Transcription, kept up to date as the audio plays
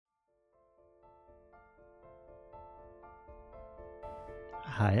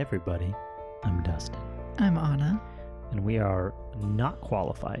Hi, everybody. I'm Dustin, I'm Anna. and we are not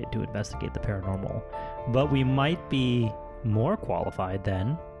qualified to investigate the paranormal, but we might be more qualified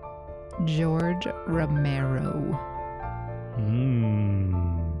than... George Romero.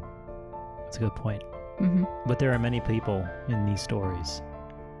 That's a good point. Mm-hmm. But there are many people in these stories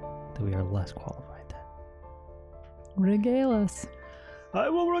that we are less qualified than. Regale us. I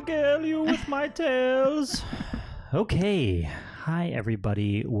will regale you with my tales. Okay. Hi,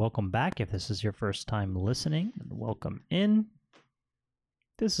 everybody. Welcome back. If this is your first time listening, welcome in.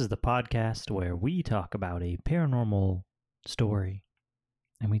 This is the podcast where we talk about a paranormal story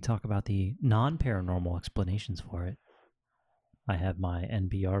and we talk about the non-paranormal explanations for it. I have my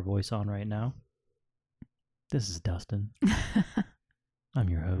NPR voice on right now. This is Dustin. I'm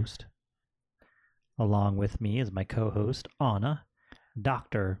your host. Along with me is my co-host, Anna,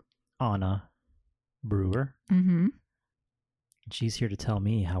 Dr. Anna Brewer. Mm-hmm. She's here to tell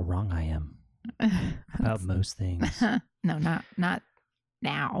me how wrong I am about most things. No, not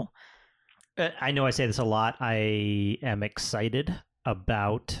now. I know I say this a lot. I am excited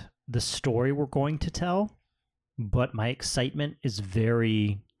about the story we're going to tell, but my excitement is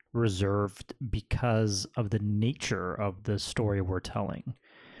very reserved because of the nature of the story we're telling.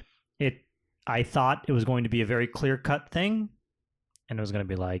 I thought it was going to be a very clear-cut thing, and it was going to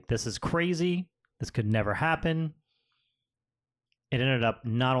be like, this is crazy, this could never happen. It ended up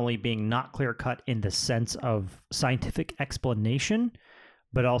not only being not clear-cut in the sense of scientific explanation,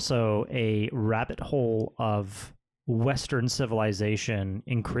 but also a rabbit hole of Western civilization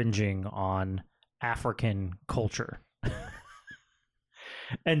infringing on African culture.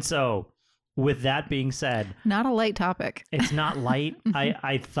 And so, with that being said... Not a light topic. It's not light.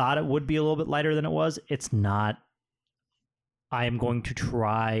 I thought it would be a little bit lighter than it was. It's not. I am going to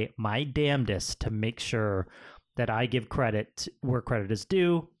try my damnedest to make sure that I give credit where credit is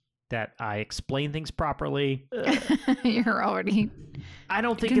due, that I explain things properly. You're already I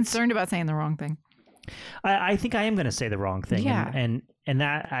don't think concerned about saying the wrong thing. I think I am going to say the wrong thing. Yeah. And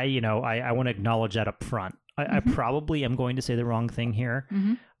that, I want to acknowledge that up front. I probably am going to say the wrong thing here.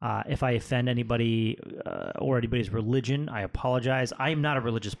 Mm-hmm. If I offend anybody or anybody's religion, I apologize. I am not a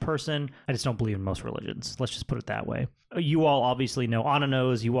religious person. I just don't believe in most religions. Let's just put it that way. You all obviously know, Anna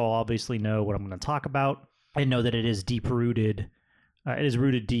knows, you all obviously know what I'm going to talk about. I know that it is deep-rooted. It is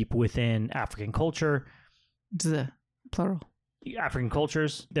rooted deep within African culture. The plural. African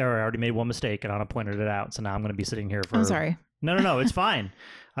cultures. There, I already made one mistake, and Anna pointed it out. So now I'm going to be sitting here for... I'm sorry. No, it's fine.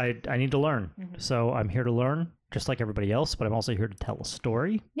 I need to learn. Mm-hmm. So I'm here to learn, just like everybody else, but I'm also here to tell a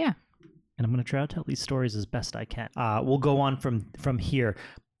story. Yeah. And I'm going to try to tell these stories as best I can. We'll go on from here.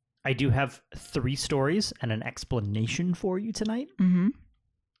 I do have 3 stories and an explanation for you tonight. Mm-hmm.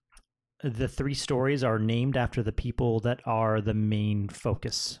 The 3 stories are named after the people that are the main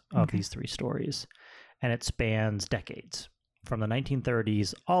focus of these 3 stories. And it spans decades, from the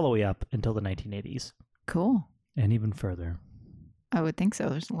 1930s all the way up until the 1980s. Cool. And even further. I would think so.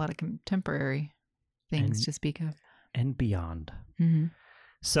 There's a lot of contemporary things to speak of. And beyond. Mm-hmm.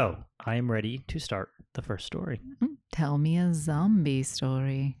 So, I am ready to start the first story. Tell me a zombie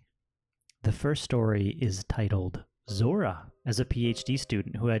story. The first story is titled Zora. As a PhD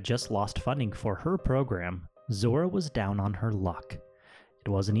student who had just lost funding for her program, Zora was down on her luck. It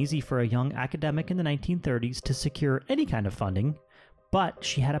wasn't easy for a young academic in the 1930s to secure any kind of funding, but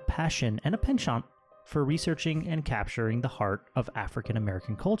she had a passion and a penchant for researching and capturing the heart of African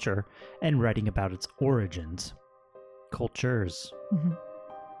American culture and writing about its origins. Cultures. Mm-hmm.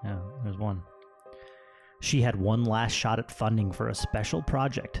 Yeah, there's one. She had one last shot at funding for a special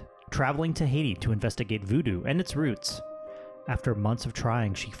project, traveling to Haiti to investigate voodoo and its roots. After months of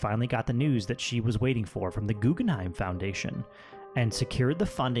trying, she finally got the news that she was waiting for from the Guggenheim Foundation and secured the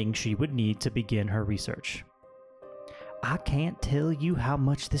funding she would need to begin her research. "I can't tell you how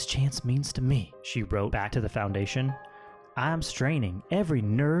much this chance means to me," she wrote back to the foundation. "I'm straining every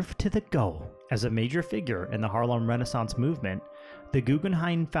nerve to the goal." As a major figure in the Harlem Renaissance movement, the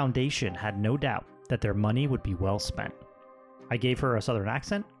Guggenheim Foundation had no doubt that their money would be well spent. I gave her a southern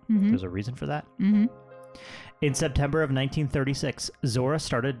accent. Mm-hmm. There's a reason for that. Mm-hmm. In September of 1936, Zora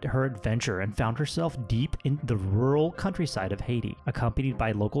started her adventure and found herself deep in the rural countryside of Haiti, accompanied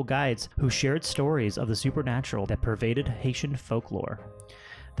by local guides who shared stories of the supernatural that pervaded Haitian folklore.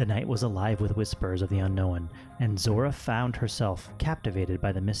 The night was alive with whispers of the unknown, and Zora found herself captivated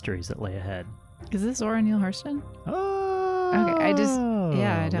by the mysteries that lay ahead. Is this Zora Neale Hurston? Oh, Okay, I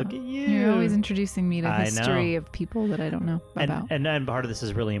don't. Look at you. You're always introducing me to I history know. of people that I don't know about. And part of this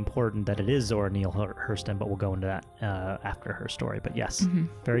is really important that it is Zora Neale Hurston, but we'll go into that after her story. But yes,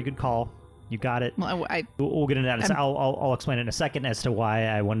 very good call. You got it. Well, We'll get into that. I'll explain it in a second as to why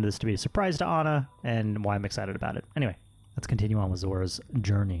I wanted this to be a surprise to Anna and why I'm excited about it. Anyway, let's continue on with Zora's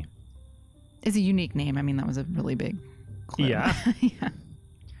journey. It's a unique name. I mean, that was a really big clue. Yeah. Yeah.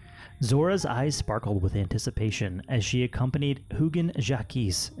 Zora's eyes sparkled with anticipation as she accompanied Hugin Jacques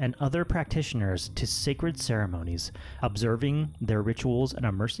and other practitioners to sacred ceremonies, observing their rituals and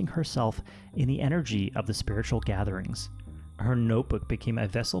immersing herself in the energy of the spiritual gatherings. Her notebook became a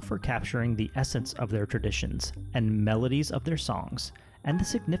vessel for capturing the essence of their traditions and melodies of their songs and the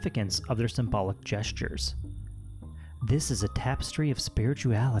significance of their symbolic gestures. This is a tapestry of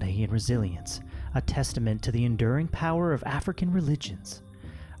spirituality and resilience, a testament to the enduring power of African religions.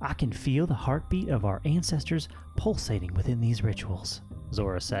 I can feel the heartbeat of our ancestors pulsating within these rituals,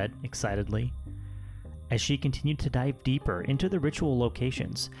 Zora said excitedly. As she continued to dive deeper into the ritual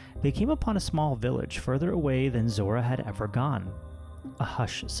locations, they came upon a small village further away than Zora had ever gone. A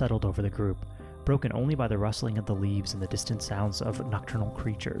hush settled over the group, broken only by the rustling of the leaves and the distant sounds of nocturnal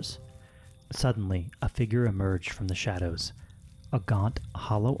creatures. Suddenly, a figure emerged from the shadows, a gaunt,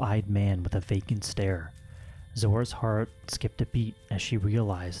 hollow-eyed man with a vacant stare. Zora's heart skipped a beat as she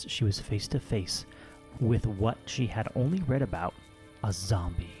realized she was face to face with what she had only read about, a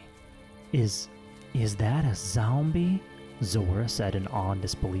zombie. Is that a zombie? Zora said in awe and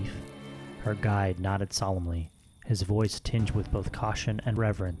disbelief. Her guide nodded solemnly, his voice tinged with both caution and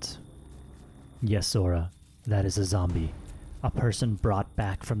reverence. Yes, Zora, that is a zombie. A person brought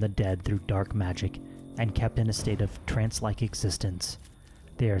back from the dead through dark magic and kept in a state of trance-like existence.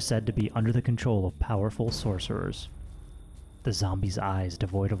 They are said to be under the control of powerful sorcerers. The zombie's eyes,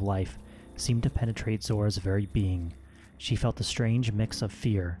 devoid of life, seemed to penetrate Zora's very being. She felt a strange mix of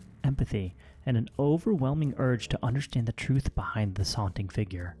fear, empathy, and an overwhelming urge to understand the truth behind this haunting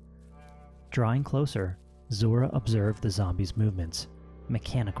figure. Drawing closer, Zora observed the zombie's movements,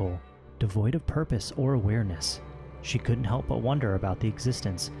 mechanical, devoid of purpose or awareness. She couldn't help but wonder about the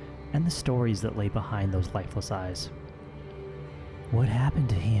existence and the stories that lay behind those lifeless eyes. What happened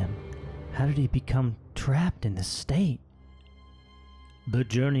to him? How did he become trapped in this state? The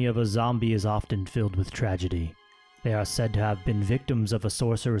journey of a zombie is often filled with tragedy. They are said to have been victims of a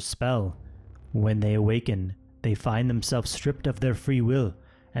sorcerer's spell. When they awaken, they find themselves stripped of their free will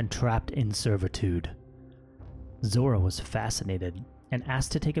and trapped in servitude. Zora was fascinated and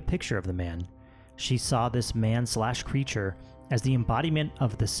asked to take a picture of the man. She saw this man/creature as the embodiment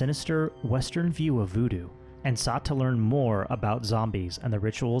of the sinister Western view of voodoo, and sought to learn more about zombies and the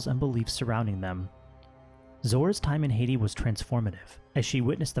rituals and beliefs surrounding them. Zora's time in Haiti was transformative, as she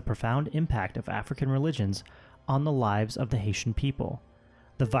witnessed the profound impact of African religions on the lives of the Haitian people.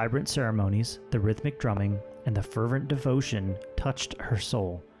 The vibrant ceremonies, the rhythmic drumming, and the fervent devotion touched her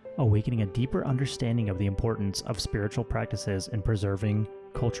soul, awakening a deeper understanding of the importance of spiritual practices in preserving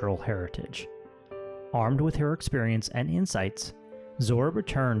cultural heritage. Armed with her experience and insights, Zora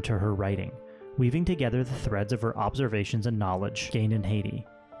returned to her writing, weaving together the threads of her observations and knowledge gained in Haiti,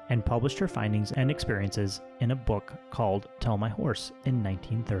 and published her findings and experiences in a book called Tell My Horse in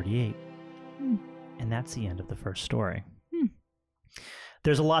 1938. And that's the end of the first story.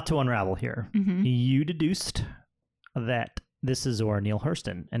 There's a lot to unravel here. Mm-hmm. You deduced that this is Zora Neale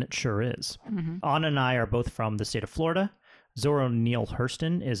Hurston, and it sure is. Mm-hmm. Anna and I are both from the state of Florida. Zora Neale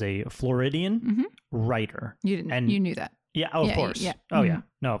Hurston is a Floridian writer. You knew that. Yeah, of course. Yeah. Oh, yeah.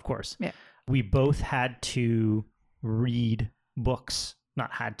 No, of course. Yeah. We both had to read books. Not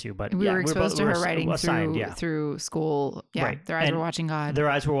had to, but we were exposed to her both writing assigned, through school. Yeah, Right. Their Eyes And Were Watching God. Their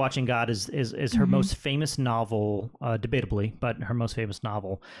Eyes Were Watching God is her most famous novel, debatably, but her most famous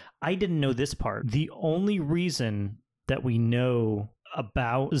novel. I didn't know this part. The only reason that we know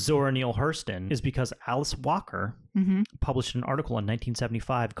about Zora Neale Hurston is because Alice Walker published an article in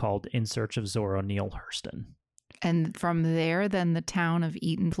 1975 called In Search of Zora Neale Hurston. And from there, then the town of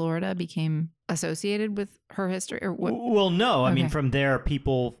Eaton, Florida became associated with her history? Or what? Well, no. I mean, Okay. from there,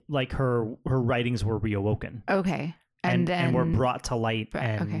 people like her writings were reawoken. Okay. And then were brought to light.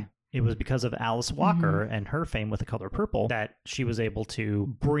 And okay. it was because of Alice Walker and her fame with The Color Purple that she was able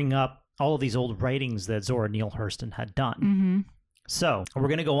to bring up all of these old writings that Zora Neale Hurston had done. Mm-hmm. So we're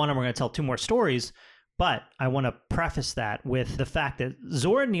going to go on and we're going to tell two more stories. But I want to preface that with the fact that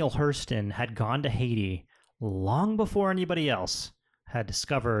Zora Neale Hurston had gone to Haiti long before anybody else had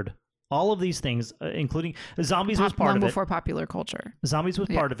discovered all of these things, including zombies was part of it. Before popular culture. Zombies was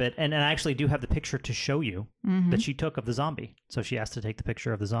part of it. And I actually do have the picture to show you that she took of the zombie. So she asked to take the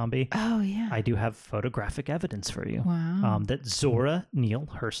picture of the zombie. Oh, yeah. I do have photographic evidence for you. Wow. That Zora Neale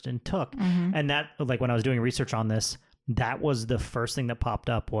Hurston took. And that, like when I was doing research on this, that was the first thing that popped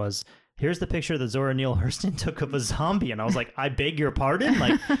up was here's the picture that Zora Neale Hurston took of a zombie. And I was like, I beg your pardon?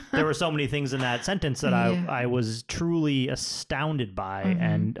 Like, there were so many things in that sentence that I was truly astounded by.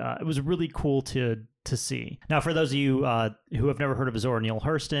 And it was really cool to see. Now, for those of you who have never heard of Zora Neale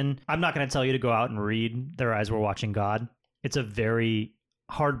Hurston, I'm not going to tell you to go out and read Their Eyes Were Watching God. It's a very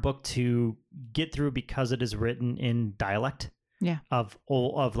hard book to get through because it is written in dialect. Yeah. Of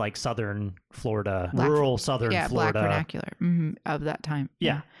like Southern Florida, rural Southern Florida. Black vernacular of that time.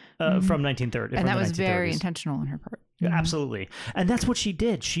 Yeah. From 1930. And that was 1930s. very intentional on her part. Absolutely. And that's what she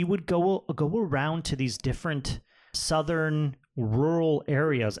did. She would go around to these different Southern rural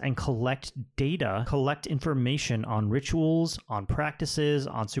areas and collect data, collect information on rituals, on practices,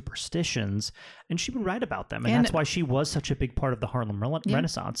 on superstitions, and she would write about them. And that's why she was such a big part of the Harlem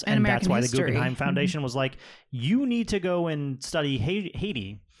Renaissance. And that's why the Guggenheim Foundation was like, you need to go and study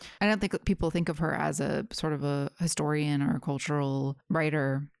Haiti. I don't think people think of her as a sort of a historian or a cultural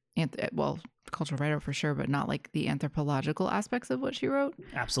writer. Well, cultural writer for sure, but not like the anthropological aspects of what she wrote.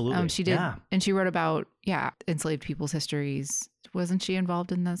 Absolutely. She did. Yeah. And she wrote about, enslaved people's histories. Wasn't she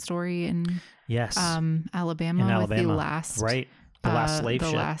involved in that story in Alabama? In Alabama. With the last, right. The last slave ship.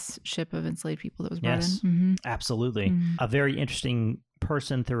 The last ship of enslaved people that was brought in. Absolutely. A very interesting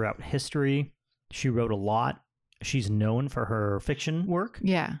person throughout history. She wrote a lot. She's known for her fiction work.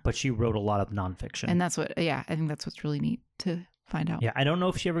 Yeah. But she wrote a lot of nonfiction. And that's what, I think that's what's really neat to find out. Yeah, I don't know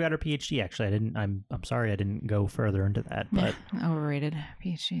if she ever got her PhD. Actually, I'm sorry, I didn't go further into that. But overrated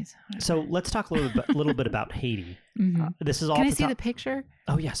PhDs. Whatever. So let's talk a little bit about Haiti. This is all. Can I see the picture?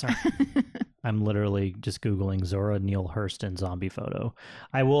 Oh yeah, sorry. I'm literally just Googling Zora Neale Hurston zombie photo.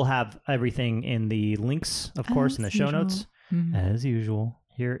 I will have everything in the links, of course, in the show notes as usual.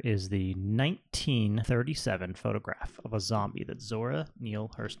 Here is the 1937 photograph of a zombie that Zora Neale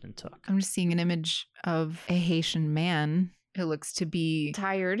Hurston took. I'm just seeing an image of a Haitian man who looks to be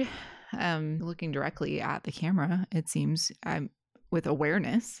tired, looking directly at the camera, it seems, with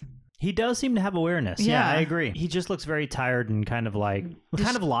awareness. He does seem to have awareness. Yeah, I agree. He just looks very tired and kind of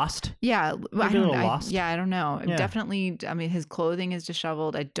lost. Yeah. Maybe a little lost. I don't know. Yeah. Definitely. I mean, his clothing is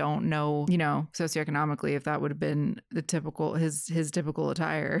disheveled. I don't know, socioeconomically, if that would have been the typical, his typical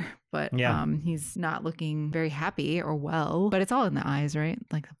attire, but he's not looking very happy or well, but it's all in the eyes, right?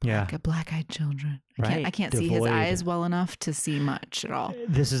 Like black-eyed children. I can't see his eyes well enough to see much at all.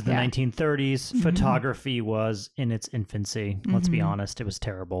 This is the 1930s. Photography was in its infancy. Let's be honest. It was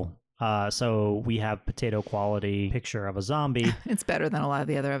terrible. So we have potato quality picture of a zombie. It's better than a lot of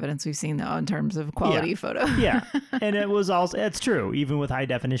the other evidence we've seen, though, in terms of quality photo. And it was also, it's true, even with high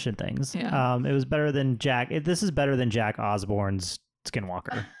definition things. Yeah. It was better than this is better than Jack Osborne's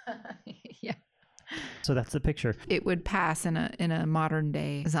Skinwalker. So that's the picture. It would pass in a modern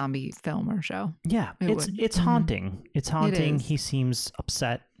day zombie film or show. Yeah, it's haunting. It's haunting. He seems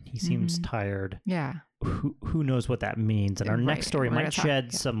upset. He seems tired. Yeah. Who knows what that means? And our next story might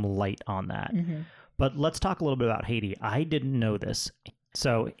shed some light on that. But let's talk a little bit about Haiti. I didn't know this.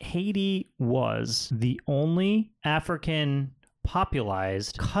 So Haiti was the only African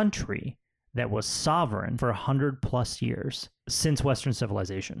popularized country that was sovereign for 100+ years since Western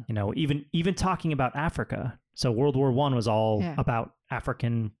civilization. Even talking about Africa. So World War I was all about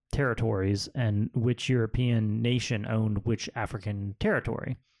African territories and which European nation owned which African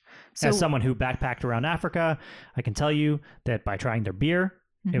territory. So, as someone who backpacked around Africa, I can tell you that by trying their beer,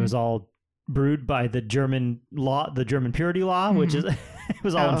 it was all brewed by the German law, the German purity law, which is it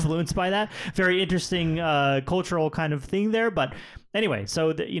was all influenced by that. Very interesting cultural kind of thing there. But anyway,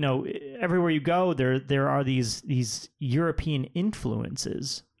 so everywhere you go, there are these European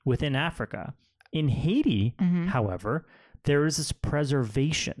influences within Africa. In Haiti, however, there is this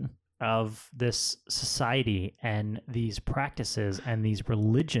preservation of this society and these practices and these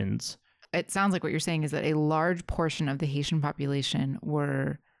religions. It sounds like what you're saying is that a large portion of the Haitian population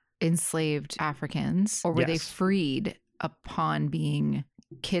were enslaved Africans, or were they freed upon being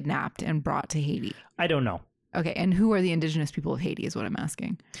kidnapped and brought to Haiti? I don't know. Okay, and who are the indigenous people of Haiti is what I'm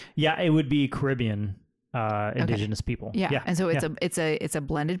asking. Yeah, it would be Caribbean indigenous people. Yeah. And so it's a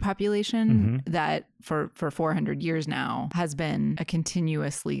blended population that for 400 years now has been a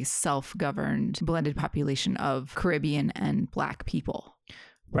continuously self-governed blended population of Caribbean and Black people.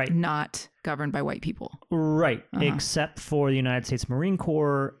 Right. Not governed by white people. Right. Except for the United States Marine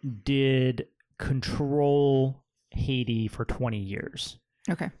Corps did control Haiti for 20 years.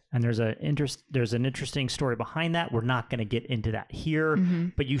 Okay. And there's an interesting story behind that. We're not going to get into that here,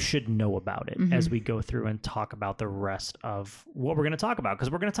 but you should know about it as we go through and talk about the rest of what we're going to talk about, because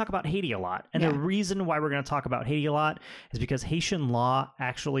we're going to talk about Haiti a lot. And the reason why we're going to talk about Haiti a lot is because Haitian law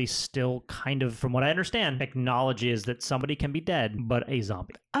actually still kind of, from what I understand, acknowledges that somebody can be dead, but a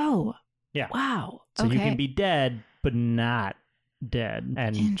zombie. Oh, Yeah. Wow. So you can be dead, but not dead.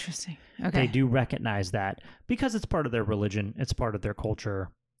 And interesting. Okay. They do recognize that because it's part of their religion. It's part of their culture.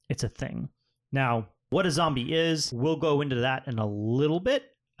 It's a thing. Now, what a zombie is, we'll go into that in a little bit.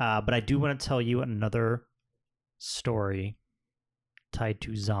 But I do want to tell you another story tied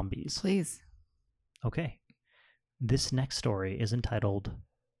to zombies. Please. Okay. This next story is entitled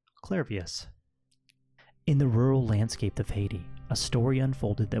Clairvius. In the rural landscape of Haiti, a story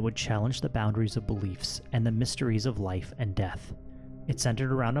unfolded that would challenge the boundaries of beliefs and the mysteries of life and death. It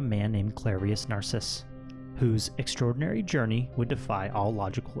centered around a man named Clairvius Narcisse, whose extraordinary journey would defy all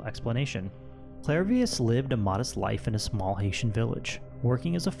logical explanation. Clairvius lived a modest life in a small Haitian village,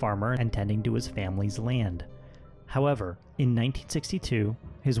 working as a farmer and tending to his family's land. However, in 1962,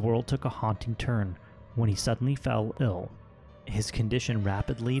 his world took a haunting turn when he suddenly fell ill. His condition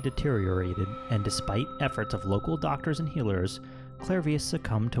rapidly deteriorated, and despite efforts of local doctors and healers, Clairvius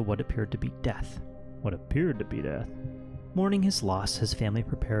succumbed to what appeared to be death. Mourning his loss, his family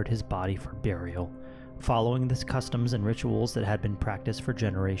prepared his body for burial, following the customs and rituals that had been practiced for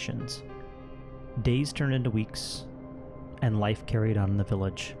generations. Days turned into weeks, and life carried on in the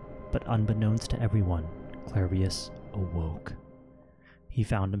village, but unbeknownst to everyone, Clairvius awoke. He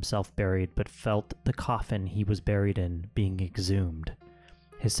found himself buried, but felt the coffin he was buried in being exhumed.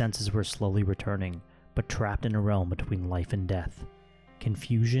 His senses were slowly returning, but trapped in a realm between life and death.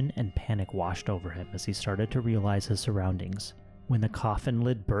 Confusion and panic washed over him as he started to realize his surroundings. When the coffin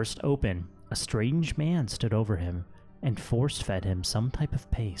lid burst open, a strange man stood over him and force-fed him some type of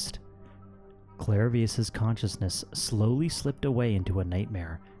paste. Clairvius's consciousness slowly slipped away into a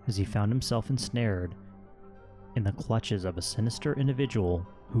nightmare as he found himself ensnared in the clutches of a sinister individual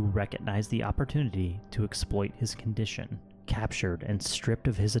who recognized the opportunity to exploit his condition. Captured and stripped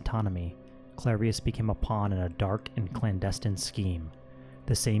of his autonomy, Clairvius became a pawn in a dark and clandestine scheme.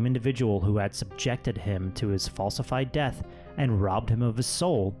 The same individual who had subjected him to his falsified death and robbed him of his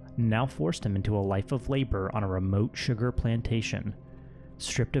soul now forced him into a life of labor on a remote sugar plantation.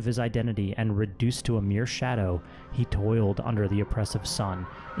 Stripped of his identity and reduced to a mere shadow, he toiled under the oppressive sun,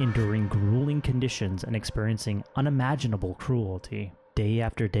 enduring grueling conditions and experiencing unimaginable cruelty. Day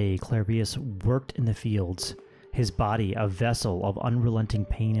after day, Clairvius worked in the fields, his body a vessel of unrelenting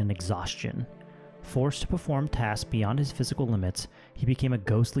pain and exhaustion. Forced to perform tasks beyond his physical limits, he became a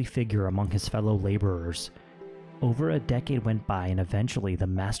ghostly figure among his fellow laborers. Over a decade went by, and eventually the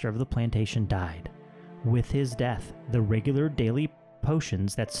master of the plantation died. With his death, the regular daily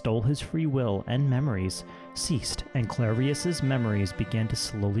potions that stole his free will and memories ceased, and Clairvius's memories began to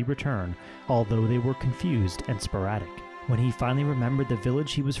slowly return, although they were confused and sporadic. When he finally remembered the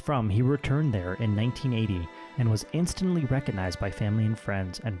village he was from, he returned there in 1980 and was instantly recognized by family and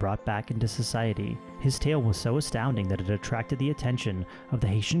friends and brought back into society. His tale was so astounding that it attracted the attention of the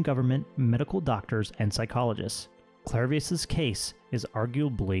Haitian government, medical doctors, and psychologists. Clairvius's case is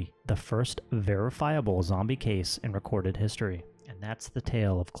arguably the first verifiable zombie case in recorded history. And that's the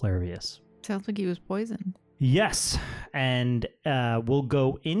tale of Clairvius. Sounds like he was poisoned. Yes. And we'll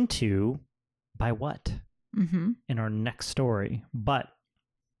go into by what in our next story. But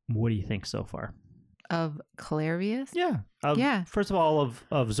what do you think so far? Of Clairvius? Yeah. First of all,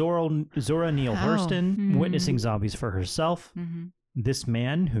 of Zora Neale Hurston witnessing zombies for herself. This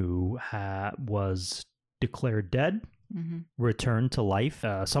man who was declared dead, returned to life,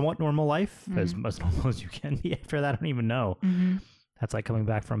 somewhat normal life, as normal as you can be after that. I don't even know. That's like coming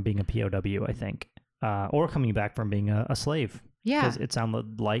back from being a POW, I think, or coming back from being a slave. Yeah, because it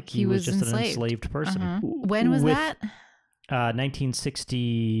sounded like he was just an enslaved person. When was that?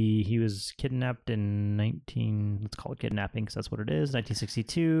 1960. He was kidnapped in let's call it kidnapping because that's what it is.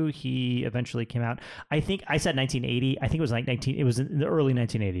 1962. He eventually came out. I think I said 1980. I think it was like it was in the early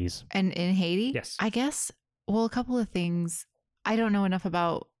 1980s. And in Haiti? Yes. I guess, well, a couple of things. I don't know enough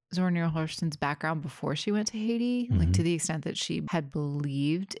about Zora Neale Hurston's background before she went to Haiti, like to the extent that she had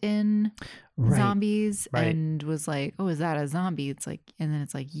believed in zombies and was like, oh, is that a zombie? It's like, and then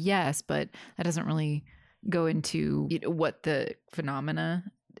it's like, yes, but that doesn't really go into what the phenomena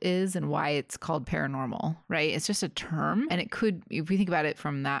is and why it's called paranormal, right? It's just a term. And it could, if we think about it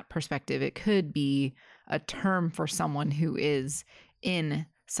from that perspective, it could be a term for someone who is in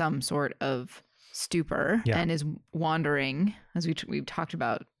some sort of stupor and is wandering, as we've talked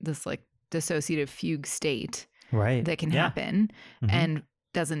about, this like dissociative fugue state that can happen and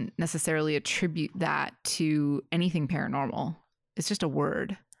doesn't necessarily attribute that to anything paranormal. It's just a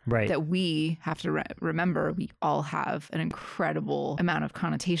word that we have to remember. We all have an incredible amount of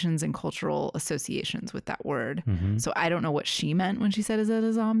connotations and cultural associations with that word. So I don't know what she meant when she said, is that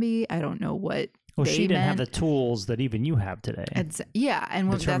a zombie? I don't know what Well, she didn't have the tools that even you have today. And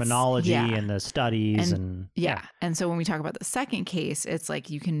the terminology and the studies and And so when we talk about the second case, it's like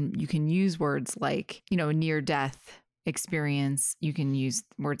you can use words like, near death experience. You can use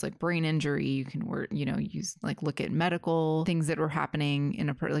words like brain injury. You can use like look at medical things that were happening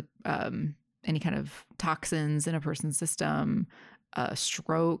in any kind of toxins in a person's system,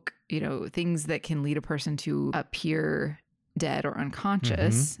 stroke, things that can lead a person to appear dead or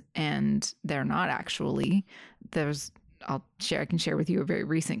unconscious, and they're not actually. I can share with you a very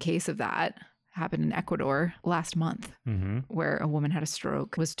recent case of that. Happened in Ecuador last month, where a woman had a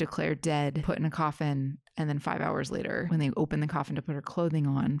stroke, was declared dead, put in a coffin, and then 5 hours later, when they opened the coffin to put her clothing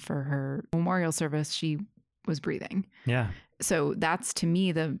on for her memorial service, she was breathing. Yeah. So that's, to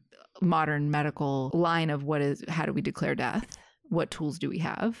me, the modern medical line of how do we declare death? What tools do we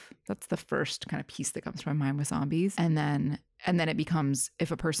have? That's the first kind of piece that comes to my mind with zombies. And then it becomes,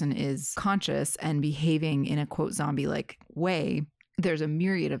 if a person is conscious and behaving in a quote zombie-like way, there's a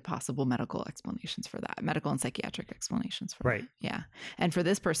myriad of possible medical explanations for that, medical and psychiatric explanations for that. Yeah. And for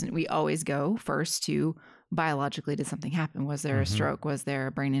this person, we always go first to biologically, did something happen? Was there a stroke? Was there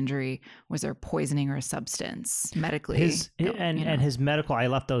a brain injury? Was there poisoning or a substance medically? And his medical, I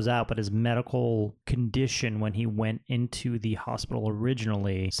left those out, but his medical condition when he went into the hospital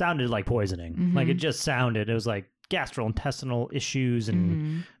originally sounded like poisoning. Like it just sounded, it was like gastrointestinal issues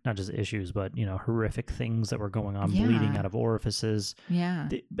and not just issues, but, horrific things that were going on, bleeding out of orifices. Yeah.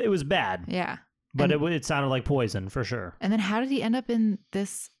 It was bad. Yeah. But it sounded like poison for sure. And then how did he end up in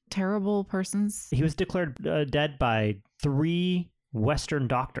this terrible person's? He was declared dead by 3 Western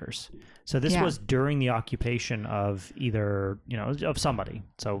doctors. So this was during the occupation of either, of somebody.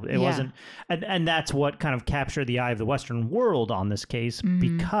 So it wasn't, and that's what kind of captured the eye of the Western world on this case,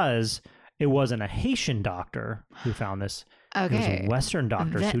 because it wasn't a Haitian doctor who found this. Okay. It was Western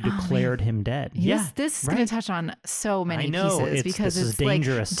doctors who declared him dead. This is going to touch on so many pieces because it's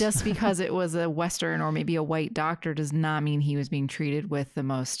dangerous. Like, just because it was a Western or maybe a white doctor does not mean he was being treated with the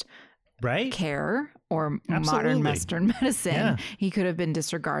most care or modern Western medicine. Yeah. He could have been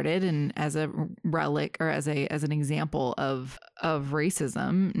disregarded and as a relic or as an example of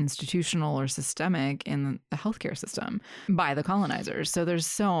racism, institutional or systemic, in the healthcare system by the colonizers. So there's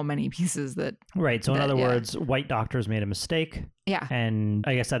so many pieces that. Right. So in other words, white doctors made a mistake. Yeah. And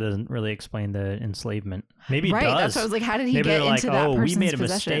I guess that doesn't really explain the enslavement. Maybe it does. That's what I was like, how did he get into that person's we made a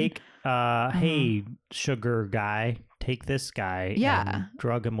possession? mistake. Hey, sugar guy, take this guy and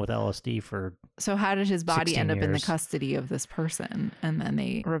drug him with LSD for So how did his body end up years. in the custody of this person? And then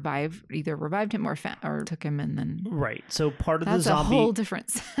they either revived him or took him and then... Right. So part of that's the zombie... a whole different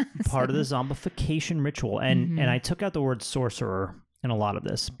sense. Part of the zombification ritual. And I took out the word sorcerer in a lot of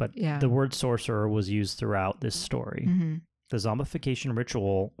this, but the word sorcerer was used throughout this story. The zombification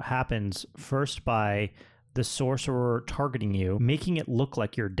ritual happens first by the sorcerer targeting you, making it look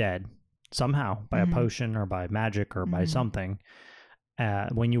like you're dead somehow by a potion or by magic or by something.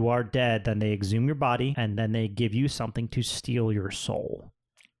 When you are dead, then they exhume your body and then they give you something to steal your soul.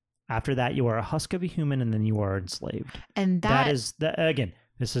 After that, you are a husk of a human and then you are enslaved. And that is, again,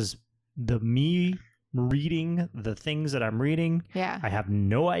 this is me reading the things that I'm reading. Yeah. I have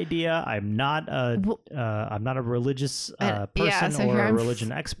no idea. I'm not a religious person or a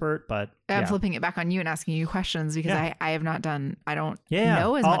religion expert, but I'm flipping it back on you and asking you questions because I have not done, I don't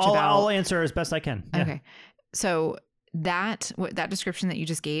know as much about. I'll answer as best I can. Yeah. Okay. So that description that you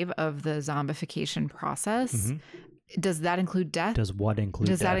just gave of the zombification process, does that include death? Does what include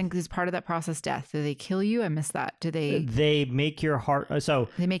death? Does that include part of that process death? Do they kill you? I missed that. Do they? They make your heart. So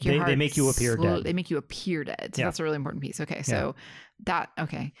they make your heart. They make you appear dead. They make you appear dead. So that's a really important piece. Okay. So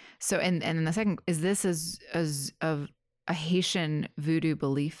So and then the second, is this as of a Haitian voodoo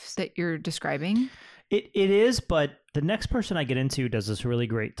belief that you're describing? It is, but the next person I get into does this really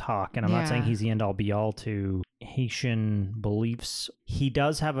great talk, and I'm not saying he's the end all be all to Haitian beliefs. He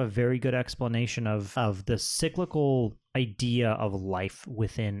does have a very good explanation of the cyclical idea of life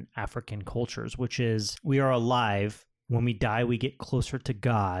within African cultures, which is we are alive. When we die, we get closer to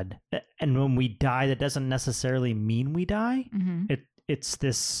God. And when we die, that doesn't necessarily mean we die. It's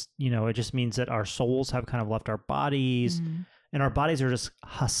this, it just means that our souls have kind of left our bodies. And our bodies are just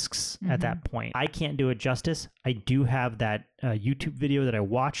husks at that point. I can't do it justice. I do have that YouTube video that I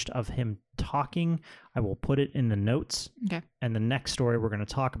watched of him talking. I will put it in the notes. Okay. And the next story we're going to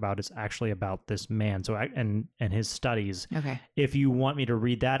talk about is actually about this man. So and his studies. Okay. If you want me to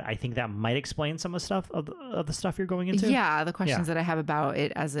read that, I think that might explain some of the stuff you're going into. Yeah, the questions that I have about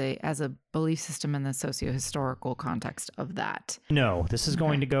it as a belief system in the socio-historical context of that. No, this is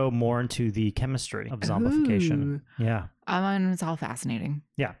going to go more into the chemistry of zombification. Ooh. Yeah. It's all fascinating.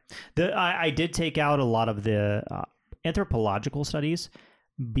 Yeah. I did take out a lot of the anthropological studies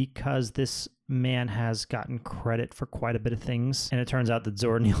because this man has gotten credit for quite a bit of things. And it turns out that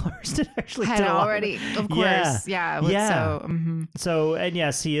Zora Neale Hurston actually had did already, of course. Yeah. So, and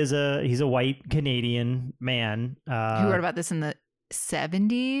yes, he's a white Canadian man. Who wrote about this in the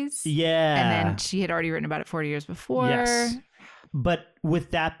 70s. Yeah. And then she had already written about it 40 years before. Yes. But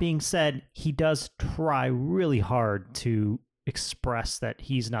with that being said, he does try really hard to express that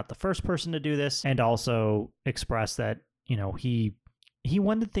he's not the first person to do this, and also express that, he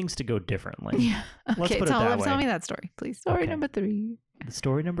wanted things to go differently. Yeah. Okay, Let's put it that way. Tell me that story, please. Story number 3. The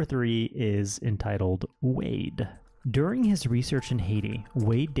story number 3 is entitled Wade. During his research in Haiti,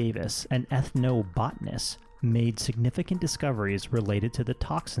 Wade Davis, an ethnobotanist, made significant discoveries related to the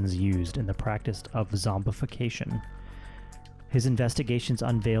toxins used in the practice of zombification. His investigations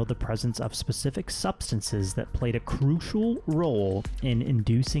unveiled the presence of specific substances that played a crucial role in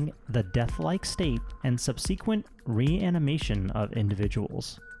inducing the death-like state and subsequent reanimation of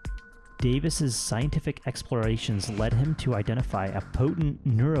individuals. Davis's scientific explorations led him to identify a potent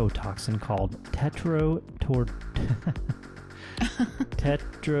neurotoxin called tetrodotoxin.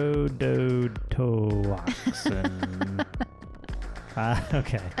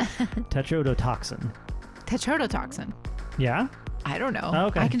 Tetrodotoxin. Tetrodotoxin. Yeah? I don't know. Oh,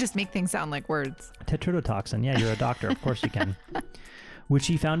 okay. I can just make things sound like words. Tetrodotoxin. Yeah, you're a doctor. Of course you can. Which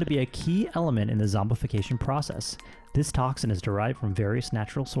he found to be a key element in the zombification process. This toxin is derived from various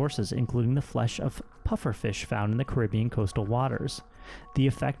natural sources, including the flesh of pufferfish found in the Caribbean coastal waters. The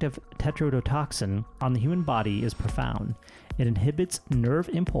effect of tetrodotoxin on the human body is profound. It inhibits nerve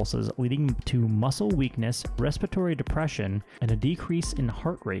impulses, leading to muscle weakness, respiratory depression, and a decrease in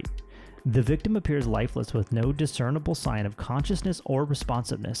heart rate. The victim appears lifeless with no discernible sign of consciousness or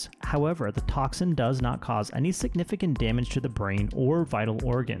responsiveness. However, the toxin does not cause any significant damage to the brain or vital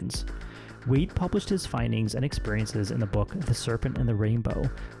organs. Wade published his findings and experiences in the book The Serpent and the Rainbow,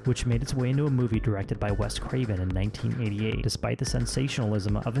 which made its way into a movie directed by Wes Craven in 1988. Despite the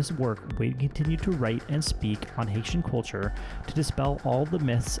sensationalism of his work, Wade continued to write and speak on Haitian culture to dispel all the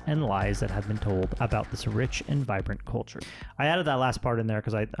myths and lies that had been told about this rich and vibrant culture. I added that last part in there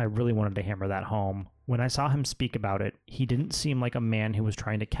because I really wanted to hammer that home. When I saw him speak about it, he didn't seem like a man who was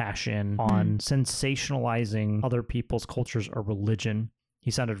trying to cash in on sensationalizing other people's cultures or religion. He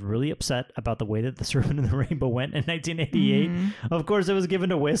sounded really upset about the way that The Serpent and the Rainbow went in 1988. Of course, it was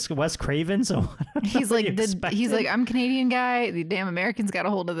given to Wes Craven, so he's like, I'm Canadian guy. The damn Americans got a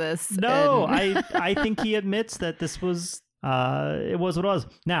hold of this. No, I think he admits that this was it was what it was.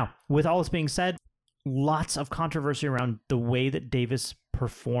 Now, with all this being said, lots of controversy around the way that Davis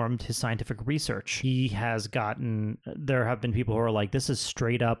performed his scientific research. There have been people who are like, this is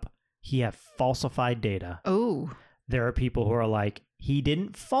straight up, he had falsified data. Oh. There are people who are like, he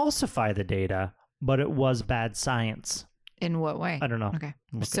didn't falsify the data, but it was bad science. In what way? I don't know. Okay.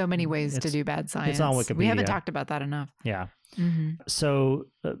 There's so many ways to do bad science. It's on Wikipedia. We haven't talked about that enough. Yeah. So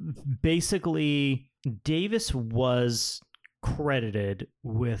basically, Davis was credited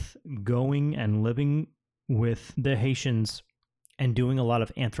with going and living with the Haitians and doing a lot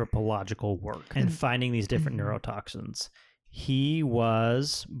of anthropological work and finding these different neurotoxins. He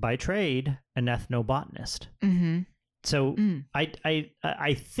was, by trade, an ethnobotanist. So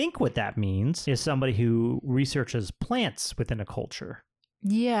I think what that means is somebody who researches plants within a culture.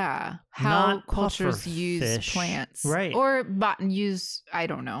 Yeah. How cultures use plants. Right. Or use, I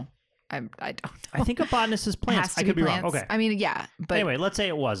don't know. I don't know. I think a botanist is plants. I could be wrong. Okay. I mean, yeah. But anyway, let's say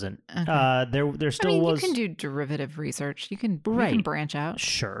it wasn't. Okay. There still was. You can do derivative research. You can branch out.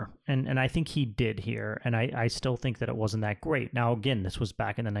 Sure. And I think he did here. And I still think that it wasn't that great. Now, again, this was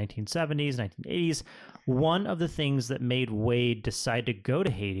back in the 1970s, 1980s. One of the things that made Wade decide to go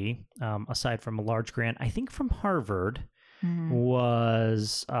to Haiti, aside from a large grant, I think from Harvard,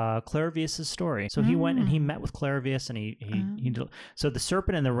 was Clairvius' story. So he went and he met with Clairvius, and he did, so The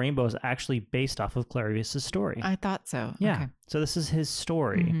Serpent and the Rainbow is actually based off of Clairvius' story. I thought so. Yeah. Okay. So this is his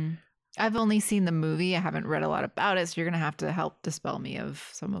story. I've only seen the movie. I haven't read a lot about it, so you're going to have to help dispel me of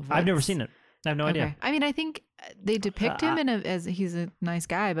some of I've never seen it. I have no idea. I mean, I think they depict him as he's a nice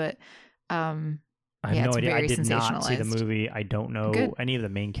guy, but I have no idea. I did not see the movie. I don't know any of the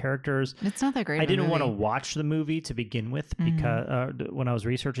main characters. It's not that great. I didn't want to watch the movie to begin with because when I was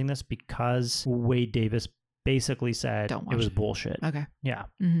researching this, because Wade Davis basically said it was bullshit. Okay. Yeah.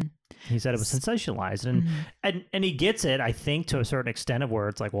 He said it was sensationalized, and he gets it, I think, to a certain extent of where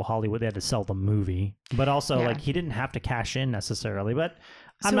it's like, well, Hollywood, they had to sell the movie, but also like he didn't have to cash in necessarily. But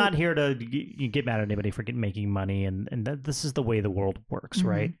I'm not here to get mad at anybody for making money, and this is the way the world works,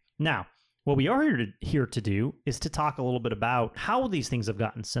 right? Now, what we are here to do is to talk a little bit about how these things have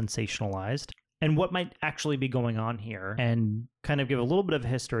gotten sensationalized and what might actually be going on here, and kind of give a little bit of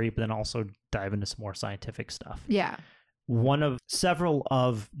history, but then also dive into some more scientific stuff. Yeah. One of several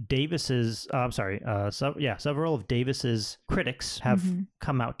of Davis's, several of Davis's critics have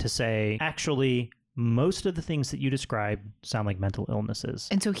come out to say, actually, most of the things that you described sound like mental illnesses.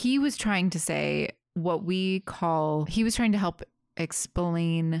 And so he was trying to say he was trying to help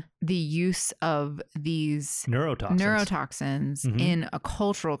explain the use of these neurotoxins in a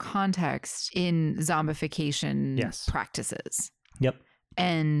cultural context in zombification practices. Yep.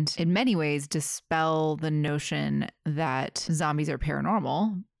 And in many ways dispel the notion that zombies are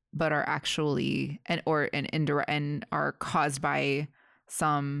paranormal, but are actually and are caused by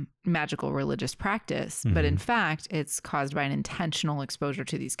some magical religious practice, but in fact, it's caused by an intentional exposure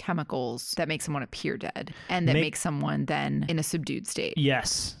to these chemicals that make someone appear dead and that makes someone then in a subdued state.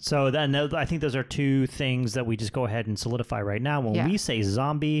 Yes. So then I think those are two things that we just go ahead and solidify right now. When we say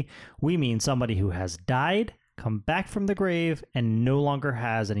zombie, we mean somebody who has died, come back from the grave, and no longer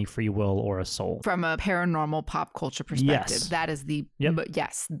has any free will or a soul. From a paranormal pop culture perspective, that is the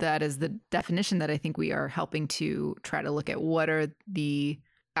that is the definition that I think we are helping to try to look at. What are the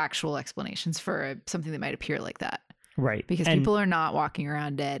actual explanations for something that might appear like that? Right. Because people are not walking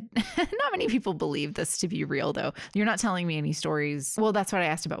around dead. Not many people believe this to be real, though. You're not telling me any stories. Well, that's what I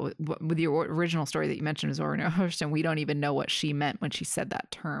asked about with the original story that you mentioned was Zora Neale Hurston. We don't even know what she meant when she said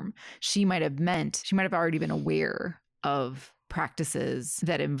that term. She might have already been aware of practices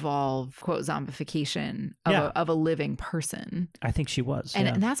that involve, quote, zombification of a living person. I think she was.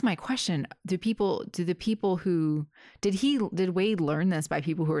 And that's my question. Did Wade learn this by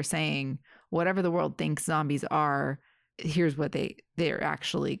people who are saying, whatever the world thinks zombies are, here's what they're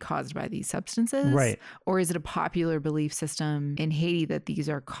actually caused by these substances? Right. Or is it a popular belief system in Haiti that these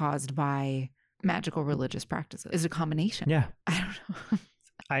are caused by magical religious practices? Is it a combination? Yeah. I don't know.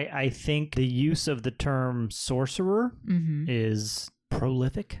 I think the use of the term sorcerer is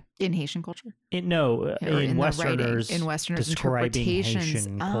prolific in Haitian culture. In Westerners describing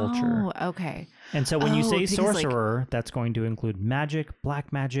Haitian culture. Oh, okay. And so when you say sorcerer, that's going to include magic,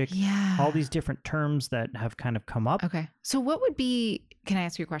 black magic, all these different terms that have kind of come up. Okay. So what would be? Can I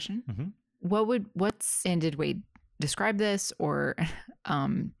ask you a question? Mm-hmm. Did Wade describe this, or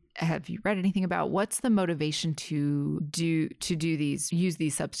have you read anything about what's the motivation to use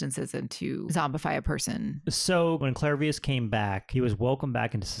these substances and to zombify a person? So when Clairvius came back, he was welcomed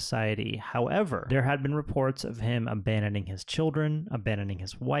back into society. However, there had been reports of him abandoning his children, abandoning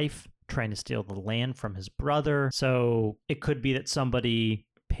his wife, trying to steal the land from his brother. So it could be that somebody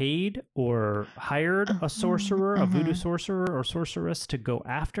paid or hired a sorcerer, a voodoo sorcerer or sorceress to go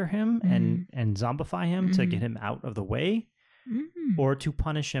after him and zombify him to get him out of the way. Or to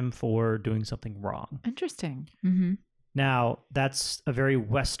punish him for doing something wrong. Interesting. Now, that's a very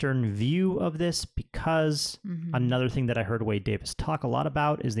Western view of this, because another thing that I heard Wade Davis talk a lot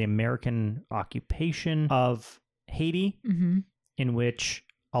about is the American occupation of Haiti, in which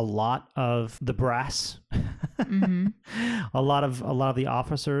a lot of the brass, a lot of the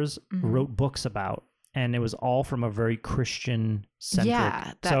officers wrote books about. And it was all from a very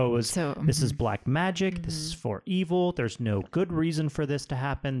Christian-centric. This is black magic. This is for evil. There's no good reason for this to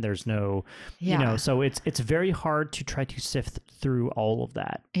happen. There's no, so it's very hard to try to sift through all of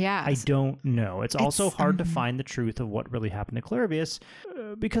that. Yeah. I don't know. It's also hard to find the truth of what really happened to Clairvius,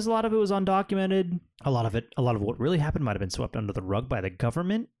 because a lot of it was undocumented. A lot of what really happened might have been swept under the rug by the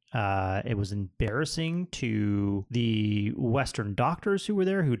government. It was embarrassing to the Western doctors who were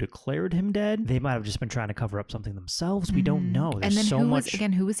there, who declared him dead. They might have just been trying to cover up something themselves. We don't know. There's and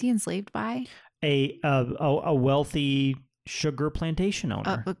then who was he enslaved by? A wealthy sugar plantation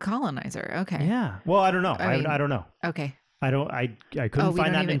owner. A colonizer. Okay. Yeah. Well, I don't know. I don't know. Okay. I couldn't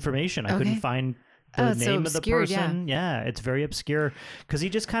find that information. I couldn't find the name of the person. Yeah, it's very obscure, because he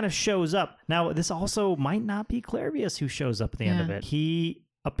just kind of shows up. Now, this also might not be Clairvius who shows up at the end of it. He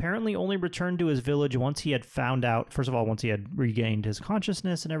apparently only returned to his village once he had found out, first of all, once he had regained his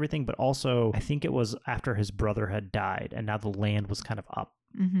consciousness and everything, but also I think it was after his brother had died, and now the land was kind of up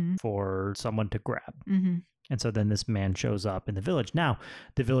for someone to grab. And so then this man shows up in the village. Now,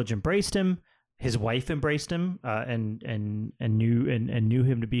 the village embraced him. His wife embraced him and knew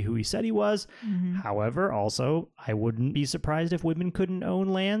him to be who he said he was. However, also, I wouldn't be surprised if women couldn't own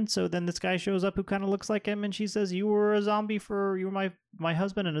land. So then this guy shows up who kind of looks like him, and she says, "You were a zombie you were my my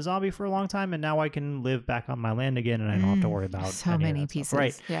husband and a zombie for a long time, and now I can live back on my land again, and I don't have to worry about so many pieces. Stuff.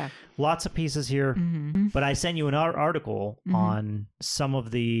 Right? Yeah, lots of pieces here. But I sent you an article on some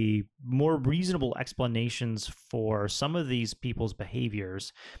of the more reasonable explanations for some of these people's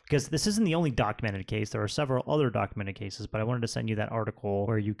behaviors, because this isn't the only documented case. There are several other documented cases, but I wanted to send you that article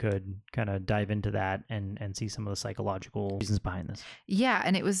where you could kind of dive into that and see some of the psychological reasons behind this. Yeah,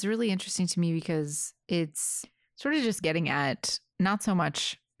 and it was really interesting to me because it's sort of just getting at not so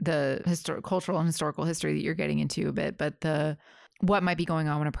much the cultural and historical history that you're getting into a bit, but what might be going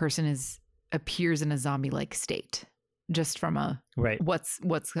on when a person appears in a zombie-like state, just from a what's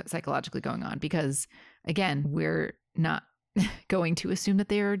psychologically going on. Because again, we're not going to assume that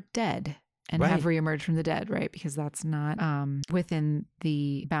they are dead and have reemerged from the dead, right? Because that's not within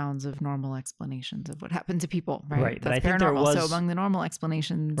the bounds of normal explanations of what happened to people, right? Right. That's but I think there was, so among the normal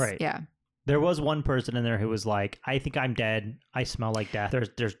explanations, yeah. There was one person in there who was like, I think I'm dead. I smell like death.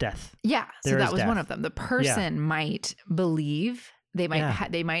 There's death. Yeah. So that was one of them. The person might believe, they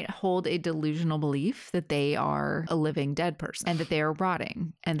might hold a delusional belief that they are a living dead person and that they are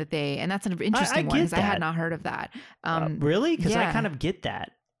rotting and that's an interesting one because I had not heard of that. Really? Because I kind of get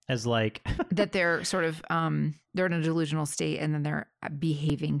that as like that they're sort of they're in a delusional state and then they're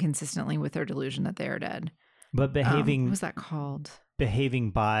behaving consistently with their delusion that they are dead. But behaving, what was that called?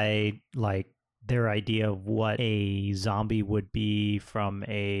 Behaving by like their idea of what a zombie would be from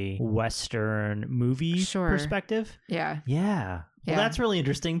a Western movie perspective. Yeah. Well, that's really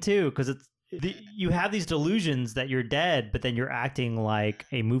interesting too, because you have these delusions that you're dead, but then you're acting like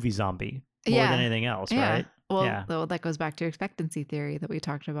a movie zombie more than anything else, right? Well, that goes back to expectancy theory that we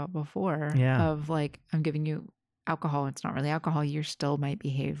talked about before. Of like, I'm giving you alcohol. It's not really alcohol. You still might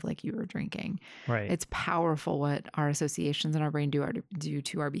behave like you were drinking. Right. It's powerful what our associations in our brain do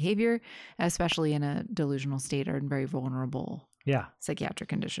to our behavior, especially in a delusional state or in very vulnerable psychiatric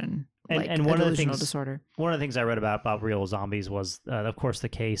condition. And one of the things, disorder. One of the things I read about real zombies was, of course, the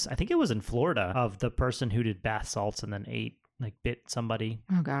case, I think it was in Florida, of the person who did bath salts and then bit somebody.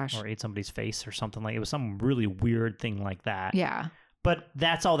 Oh gosh. Or ate somebody's face or something like it was some really weird thing like that. Yeah. But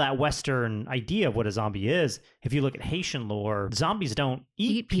that's all that Western idea of what a zombie is. If you look at Haitian lore, zombies don't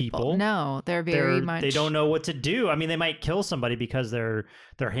eat people. No, they're very much... They don't know what to do. I mean, they might kill somebody because their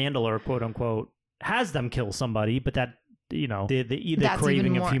handler, quote unquote, has them kill somebody, but that, the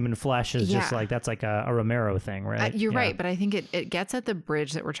craving of human flesh is just like, that's like a Romero thing, right? You're right, but I think it gets at the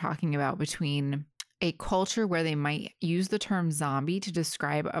bridge that we're talking about between a culture where they might use the term zombie to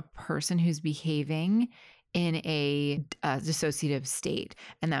describe a person who's behaving in a dissociative state,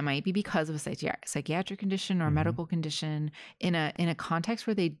 and that might be because of a psychiatric condition or a medical condition in a context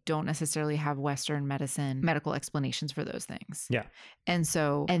where they don't necessarily have Western medical explanations for those things. Yeah.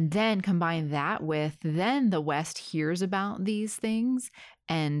 And then combine that with then the West hears about these things,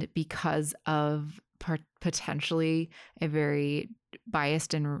 and because of potentially a very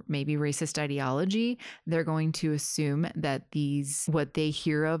biased and maybe racist ideology, they're going to assume that what they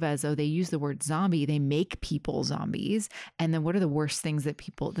hear of as, they use the word zombie, they make people zombies. And then what are the worst things that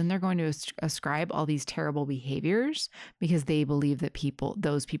then they're going to ascribe all these terrible behaviors because they believe that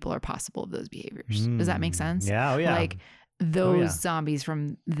those people are possible of those behaviors. Does that make sense? Yeah. Oh, yeah. Like those zombies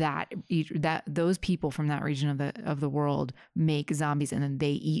from those people from that region of the world make zombies, and then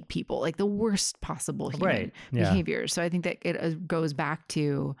they eat people, like the worst possible human behaviors. So I think that it goes back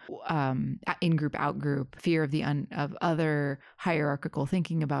to in group, out group, fear of other hierarchical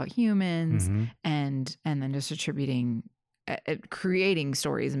thinking about humans, and then just attributing, creating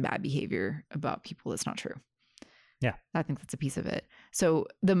stories and bad behavior about people that's not true. Yeah. I think that's a piece of it. So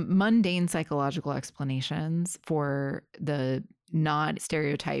the mundane psychological explanations for the not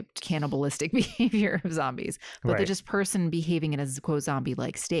stereotyped cannibalistic behavior of zombies, but the just person behaving in a quote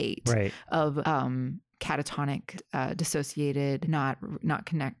zombie-like state of catatonic, dissociated, not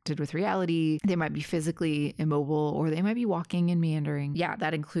connected with reality. They might be physically immobile, or they might be walking and meandering. Yeah,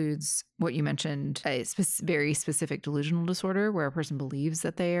 that includes what you mentioned, a very specific delusional disorder where a person believes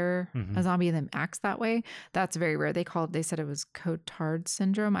that they're a zombie and then acts that way. That's very rare. They said it was Cotard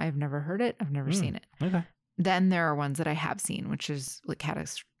syndrome. I've never heard it. I've never seen it. Okay. Then there are ones that I have seen, which is like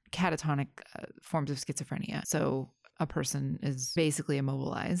catatonic forms of schizophrenia. So a person is basically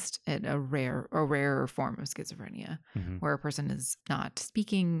immobilized at a rarer form of schizophrenia, where a person is not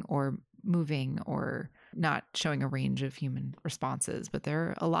speaking or moving or not showing a range of human responses, but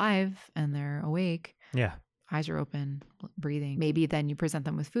they're alive and they're awake. Yeah. Eyes are open, breathing. Maybe then you present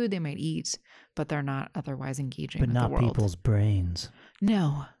them with food they might eat, but they're not otherwise engaging with the world. But not people's brains.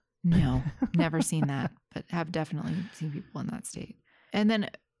 No, never seen that, but have definitely seen people in that state. And then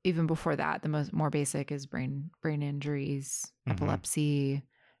even before that, the more basic is brain injuries, epilepsy.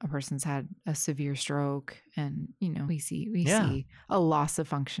 A person's had a severe stroke, and we see a loss of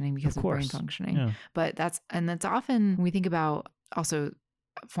functioning because of brain functioning. Yeah. But that's often when we think about also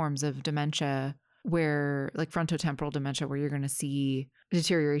forms of dementia, where like frontotemporal dementia, where you're going to see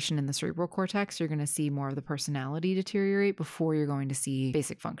deterioration in the cerebral cortex, you're going to see more of the personality deteriorate before you're going to see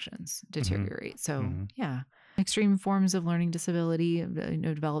basic functions deteriorate. So yeah, extreme forms of learning disability,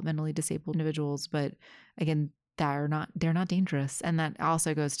 developmentally disabled individuals, but again, they're not dangerous. And that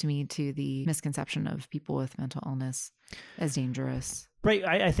also goes to the misconception of people with mental illness as dangerous. Right.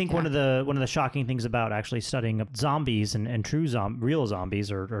 I think one of the shocking things about actually studying zombies and true real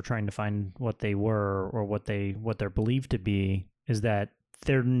zombies, or trying to find what they were or what they're believed to be, is that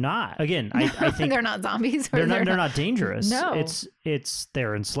they're not. Again, I think they're not zombies. They're not dangerous. No,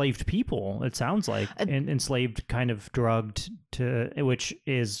 they're enslaved people. It sounds like enslaved, kind of drugged to, which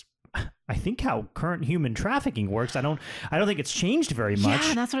is, I think, how current human trafficking works. I don't think it's changed very much.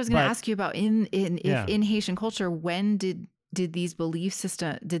 Yeah, that's what I was going to ask you about. In Haitian culture, when did this belief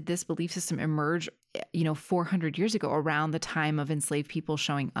system emerge, 400 years ago, around the time of enslaved people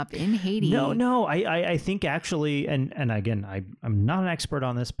showing up in Haiti? No, I think actually, and again, I'm not an expert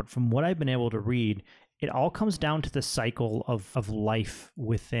on this, but from what I've been able to read, it all comes down to the cycle of life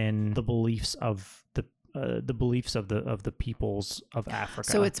within the beliefs of the peoples of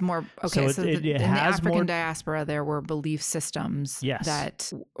Africa. So it's more okay. So in the African diaspora, there were belief systems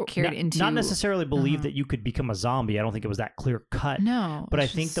that carried into not necessarily believe that you could become a zombie. I don't think it was that clear cut. No, but I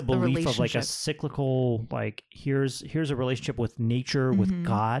think the belief of like a cyclical, like here's a relationship with nature, with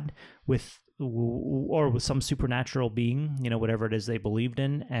God, or with some supernatural being, whatever it is they believed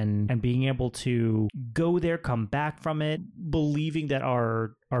in, and being able to go there, come back from it, believing that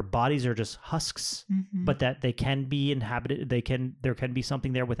our bodies are just husks, but that they can be inhabited. There can be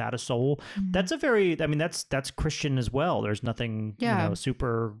something there without a soul. That's that's Christian as well. There's nothing,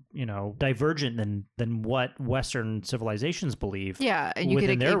 super, divergent than what Western civilizations believe. Yeah. And you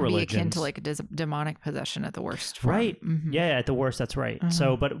could be akin to like a demonic possession at the worst. Right. Yeah. At the worst. That's right.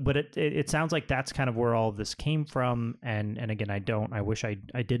 So, but it sounds like that's kind of where all of this came from. And again, I wish I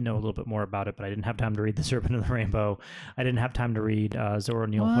did know a little bit more about it, but I didn't have time to read The Serpent and the Rainbow. I didn't have time to read Zora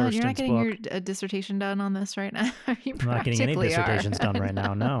Neale Hurston's you're not getting book. your dissertation done on this right now. I'm not getting any dissertations done right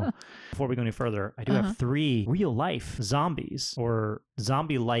now, no. Before we go any further, I do have 3 real-life zombies or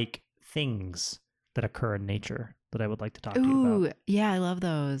zombie-like things that occur in nature that I would like to talk to you about. Yeah, I love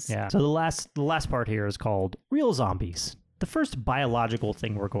those. Yeah. So the last part here is called real zombies. The first biological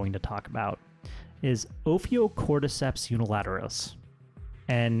thing we're going to talk about is Ophiocordyceps unilateralis.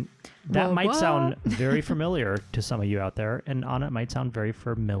 And that might sound very familiar to some of you out there, and Anna, it might sound very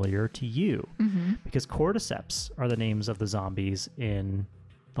familiar to you, because cordyceps are the names of the zombies in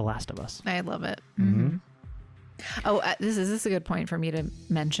The Last of Us. I love it. Oh, this is a good point for me to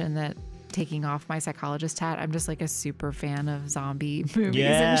mention that, taking off my psychologist hat, I'm just like a super fan of zombie movies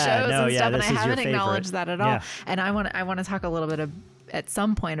and shows and stuff, and I haven't acknowledged that at all. And I want to talk a little bit at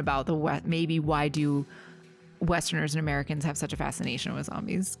some point about maybe why do Westerners and Americans have such a fascination with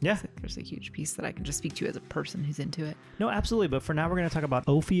zombies. Yeah. There's a huge piece that I can just speak to as a person who's into it. No, absolutely. But for now, we're going to talk about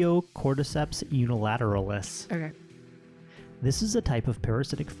Ophiocordyceps unilateralis. Okay. This is a type of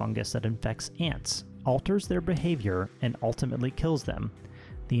parasitic fungus that infects ants, alters their behavior, and ultimately kills them.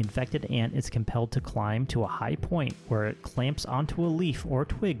 The infected ant is compelled to climb to a high point where it clamps onto a leaf or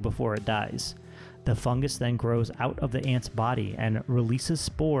twig before it dies. The fungus then grows out of the ant's body and releases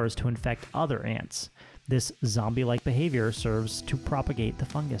spores to infect other ants. This zombie-like behavior serves to propagate the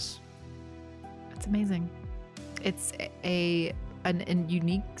fungus. That's amazing. It's a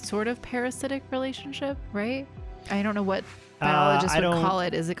unique sort of parasitic relationship, right? I don't know what biologists would call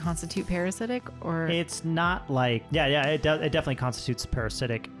it. Is it constitute parasitic, or? It's not like, it definitely constitutes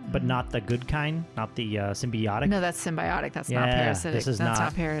parasitic, but not the good kind, not the symbiotic. No, that's symbiotic. That's not parasitic. This is that's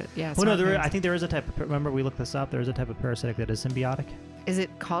not Yeah. Well, no, I think there is a type of, remember we looked this up, there is a type of parasitic that is symbiotic. Is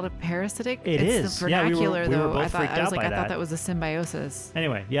it called a parasitic? It's is. The vernacular, we were though. both freaked out by that. I thought that was a symbiosis.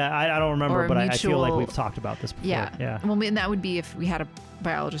 Anyway, I don't remember, but I feel like we've talked about this before. Yeah. Well, and that would be if we had a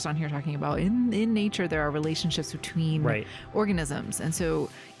biologist on here talking about in nature there are relationships between organisms, and so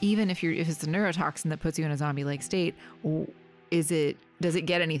even if it's a neurotoxin that puts you in a zombie-like state, does it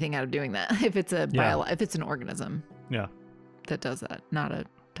get anything out of doing that? If it's if it's an organism, that does that, not a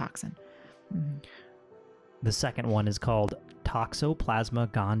toxin. The second one is called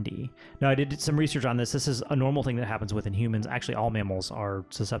Toxoplasma gondii. Now, I did some research on this. This is a normal thing that happens within humans. Actually, all mammals are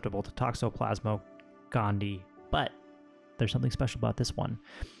susceptible to Toxoplasma gondii, but there's something special about this one.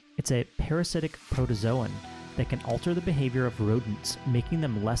 It's a parasitic protozoan that can alter the behavior of rodents, making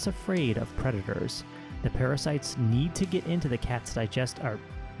them less afraid of predators. The parasites need to get into the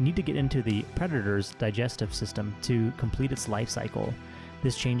predator's digestive system to complete its life cycle.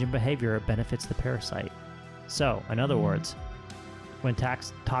 This change in behavior benefits the parasite. So, in other words, when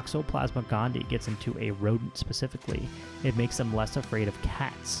Toxoplasma gondii gets into a rodent specifically, it makes them less afraid of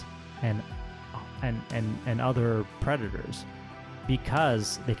cats and other predators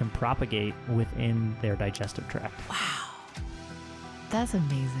because they can propagate within their digestive tract. Wow. That's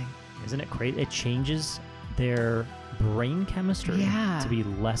amazing. Isn't it crazy? It changes their brain chemistry to be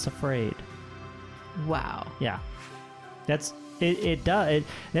less afraid. Wow. Yeah. That's it does.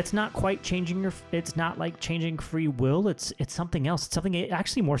 That's not quite changing it's not like changing free will. It's something else. It's something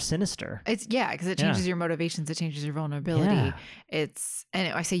actually more sinister. Because it changes your motivations. It changes your vulnerability. Yeah.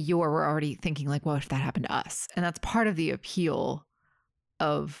 I say we're already thinking like, what if that happened to us? And that's part of the appeal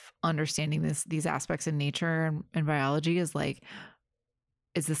of understanding these aspects in nature and biology is like,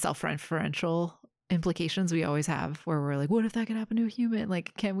 is the self-referential implications we always have where we're like, what if that could happen to a human?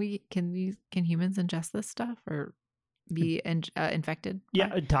 Like, can humans ingest this stuff or be infected? Yeah,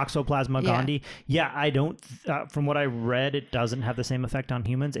 Toxoplasma gondii. Yeah, I don't. From what I read, it doesn't have the same effect on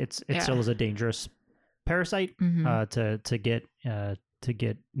humans. It still is a dangerous parasite to get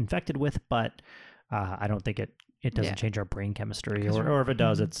infected with, but I don't think it doesn't change our brain chemistry, or if it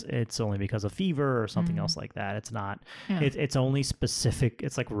does, it's only because of fever or something else like that. It's not. Yeah. It's only specific.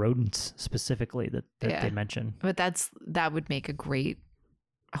 It's like rodents specifically that they mention. But that would make a great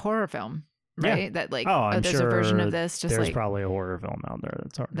horror film. Right? Yeah. That like, I'm there's sure a version of this. Just there's like, probably a horror film out there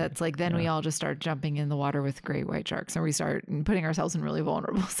that's already. That's like, then we all just start jumping in the water with great white sharks and we start putting ourselves in really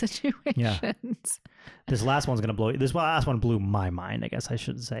vulnerable situations. Yeah. This last one blew my mind, I guess I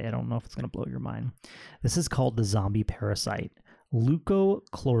should say. I don't know if it's going to blow your mind. This is called the zombie parasite,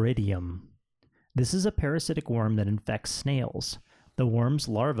 Leucochloridium. This is a parasitic worm that infects snails. The worm's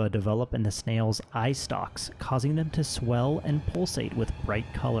larvae develop in the snail's eye stalks, causing them to swell and pulsate with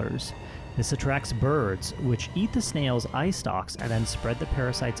bright colors. This attracts birds, which eat the snail's eye stalks and then spread the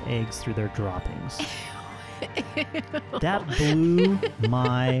parasite's eggs through their droppings. That blew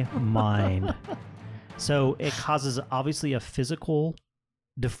my mind. So it causes obviously a physical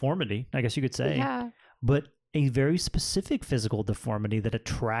deformity, I guess you could say, but a very specific physical deformity that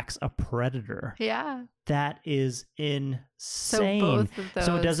attracts a predator. Yeah. That is insane. So both of those,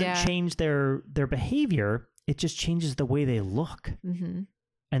 so it doesn't change their behavior. It just changes the way they look. Mm-hmm.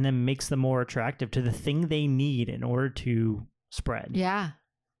 And then makes them more attractive to the thing they need in order to spread. Yeah.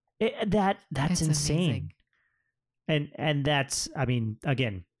 That's insane. Amazing. And that's, I mean,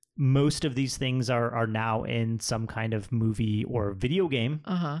 again, most of these things are now in some kind of movie or video game.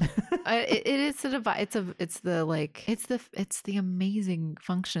 It is it's the amazing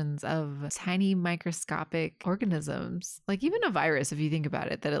functions of tiny microscopic organisms. Like even a virus, if you think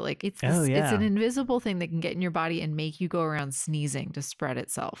about it, that it's an invisible thing that can get in your body and make you go around sneezing to spread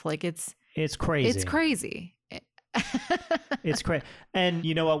itself. Like it's crazy. It's crazy. It's crazy. And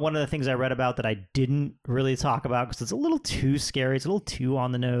you know what? One of the things I read about that I didn't really talk about because it's a little too scary, it's a little too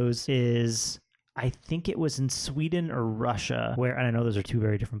on the nose, is I think it was in Sweden or Russia, where, and I know those are two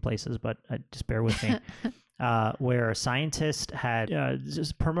very different places, but just bear with me, where a scientist had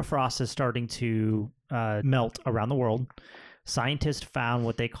just permafrost is starting to melt around the world. Scientists found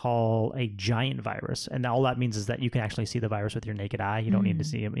what they call a giant virus, and all that means is that you can actually see the virus with your naked eye. You don't need to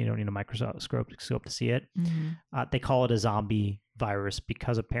see it. You don't need a microscope to see it. They call it a zombie virus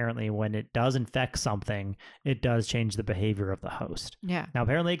because apparently when it does infect something, it does change the behavior of the host. Yeah. Now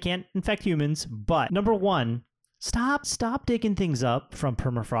apparently it can't infect humans, but number one, stop digging things up from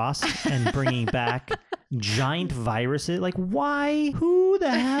permafrost and bringing back giant viruses. Like, why? Who the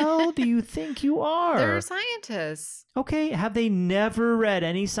hell do you think you are? They're scientists. Okay, have they never read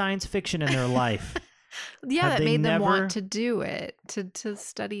any science fiction in their life? Yeah, that made them want to do it, to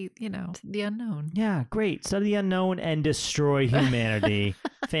study, the unknown. Yeah, great. Study the unknown and destroy humanity.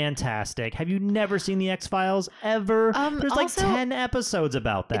 Fantastic. Have you never seen the X-Files ever? There's like 10 episodes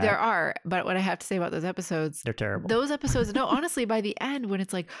about that. There are, but what I have to say about those episodes, they're terrible. Those episodes, no, honestly, by the end, when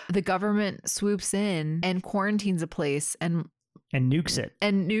it's like the government swoops in and quarantines a place and nukes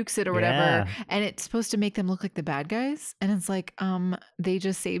it or whatever, and it's supposed to make them look like the bad guys, and it's like they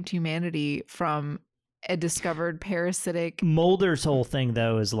just saved humanity from a discovered parasitic. Mulder's whole thing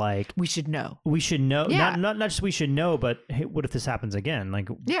though is like, we should know. Yeah. Not just we should know, but hey, what if this happens again? Like,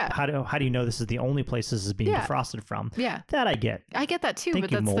 how do you know this is the only place this is being defrosted from? Yeah, that I get that too. But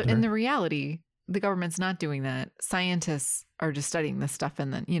that's in the reality, the government's not doing that. Scientists are just studying this stuff,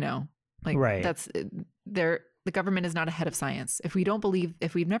 and then that's The government is not ahead of science. If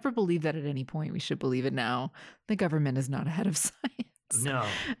we've never believed that at any point, we should believe it now. The government is not ahead of science. No.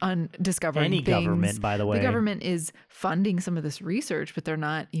 On discovering any things. Government, by the way. The government is funding some of this research, but they're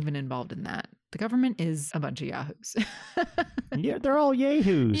not even involved in that. The government is a bunch of yahoos. Yeah, they're all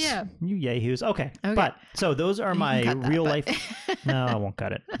yahoos. Yeah. You yahoos. Okay. But so those are my real life. No, I won't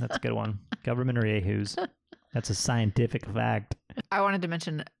cut it. That's a good one. Government or yahoos. That's a scientific fact. I wanted to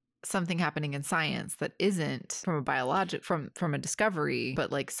mention something happening in science that isn't from a discovery,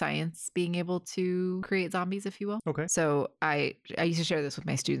 but like science being able to create zombies, if you will. Okay. So I used to share this with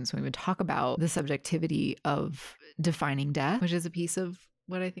my students when we would talk about the subjectivity of defining death, which is a piece of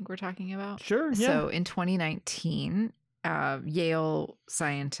what I think we're talking about. Sure. Yeah. So in 2019, Yale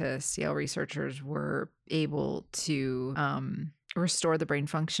researchers were able to restore the brain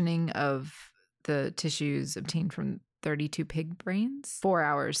functioning of the tissues obtained from 32 pig brains 4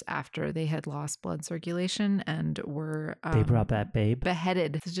 hours after they had lost blood circulation and were they brought back Babe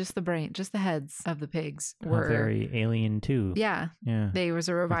beheaded. So just the brain, just the heads of the pigs were very alien too. Yeah. There was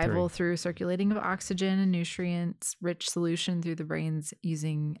a revival through circulating of oxygen and nutrients rich solution through the brains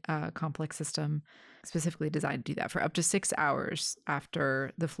using a complex system specifically designed to do that. For up to 6 hours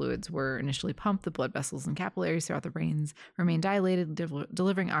after the fluids were initially pumped, the blood vessels and capillaries throughout the brains remained dilated,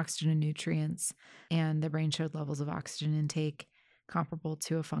 delivering oxygen and nutrients, and the brain showed levels of oxygen intake comparable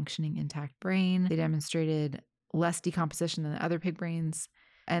to a functioning intact brain. They demonstrated less decomposition than the other pig brains,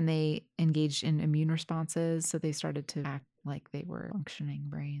 and they engaged in immune responses, so they started to act like they were functioning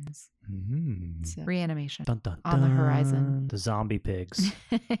brains. So, reanimation dun, dun, on the horizon. The zombie pigs.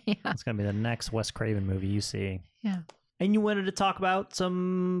 Yeah. It's going to be the next Wes Craven movie you see. Yeah. And you wanted to talk about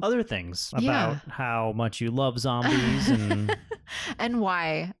some other things about how much you love zombies and and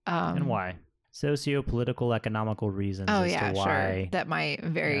why. And why. Socio-political, economical reasons as to why. Sure. That my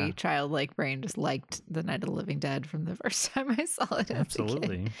very childlike brain just liked The Night of the Living Dead from the first time I saw it.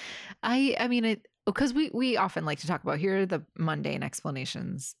 Absolutely. I mean, because we often like to talk about here are the mundane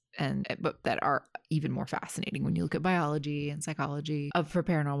explanations, but that are even more fascinating when you look at biology and psychology for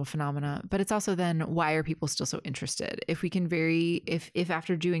paranormal phenomena. But it's also then, why are people still so interested? If we can if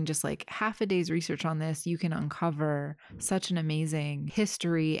after doing just like half a day's research on this, you can uncover such an amazing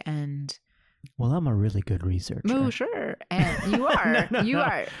history and. Well, I'm a really good researcher. Oh, sure. And you are. You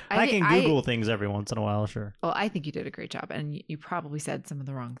are. I can Google things every once in a while, sure. Well, I think you did a great job. And you probably said some of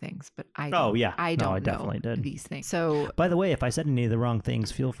the wrong things, but I definitely did these things. So, by the way, if I said any of the wrong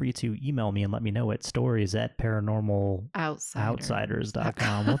things, feel free to email me and let me know at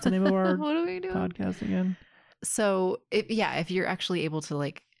stories@paranormaloutsiders.com. What's the name of our what are we doing? Podcast again? So, if you're actually able to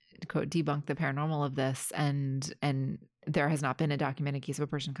like quote debunk the paranormal of this and there has not been a documented case of a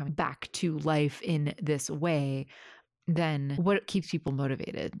person coming back to life in this way, then what keeps people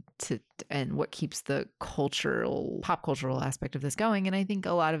motivated and what keeps the pop cultural aspect of this going? And I think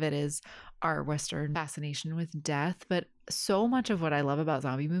a lot of it is our Western fascination with death, but so much of what I love about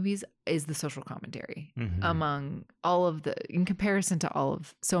zombie movies is the social commentary among in comparison to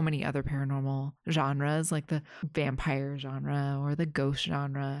so many other paranormal genres, like the vampire genre or the ghost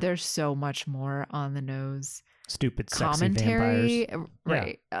genre. There's so much more on the nose. Stupid, sexy commentary, vampires.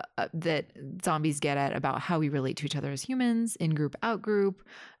 Right? That zombies get at about how we relate to each other as humans, in group, out group,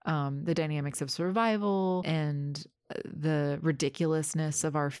 the dynamics of survival, and the ridiculousness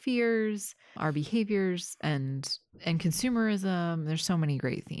of our fears, our behaviors, and consumerism. There's so many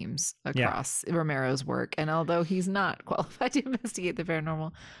great themes across Romero's work, and although he's not qualified to investigate the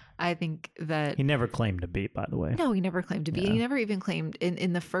paranormal, I think that he never claimed to be, by the way. No, he never claimed to be. He never even claimed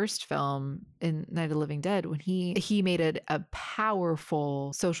in the first film, in Night of the Living Dead, when he made a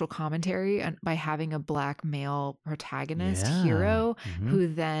powerful social commentary by having a black male protagonist hero who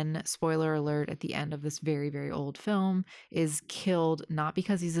then, spoiler alert, at the end of this very, very old film, is killed not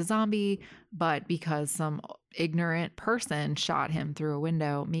because he's a zombie, but because some ignorant person shot him through a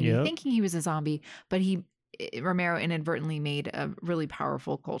window, maybe thinking he was a zombie, but Romero inadvertently made a really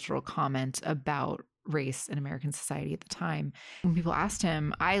powerful cultural comment about race in American society at the time. When people asked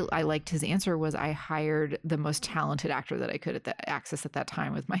him, I liked his answer was, I hired the most talented actor that I could access at that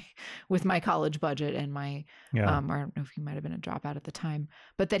time with my college budget and my or I don't know if he might have been a dropout at the time,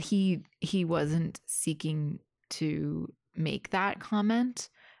 but that he wasn't seeking to make that comment.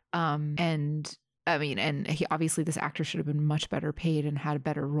 And I mean, and he obviously, this actor should have been much better paid and had a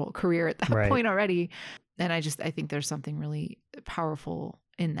better career at that point already. And I think there's something really powerful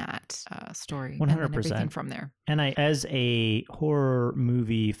in that story. 100%. And everything from there. And as a horror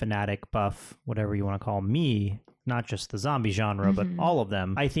movie fanatic, buff, whatever you want to call me, not just the zombie genre, but all of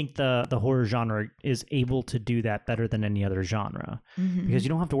them, I think the horror genre is able to do that better than any other genre because you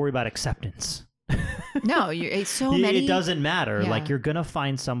don't have to worry about acceptance. No, it's so many. It doesn't matter. Like, you're going to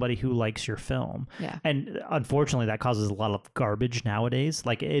find somebody who likes your film. Yeah. And unfortunately, that causes a lot of garbage nowadays.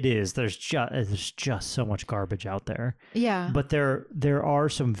 Like, it is. There's just so much garbage out there. Yeah. But there are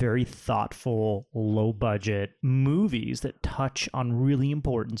some very thoughtful, low budget movies that touch on really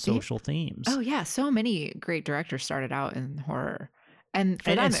important social themes. Oh, yeah. So many great directors started out in horror. And for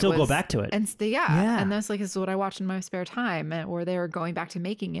them, and still go back to it. And and that's like, this is what I watched in my spare time, or they were going back to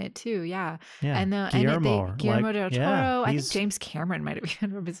making it too. Yeah. And Guillermo del Toro. I think James Cameron might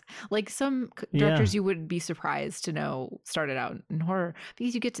have been like some directors you would be surprised to know started out in horror,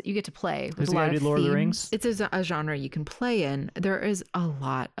 because you get to play with a lot of Lord themes. Of the Rings? It's a genre you can play in. There is a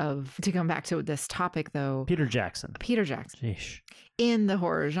lot of, to come back to this topic though. Peter Jackson. Sheesh. In the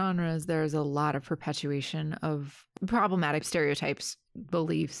horror genres, there's a lot of perpetuation of problematic stereotypes,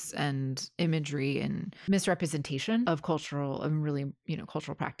 beliefs, and imagery, and misrepresentation of cultural and really,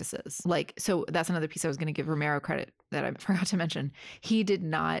 cultural practices. Like, so that's another piece I was going to give Romero credit that I forgot to mention. He did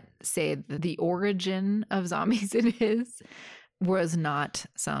not say that the origin of zombies in his was not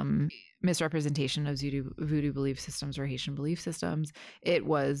some misrepresentation of voodoo belief systems or Haitian belief systems. It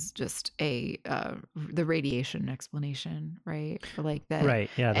was just the radiation explanation, right? For like that, right?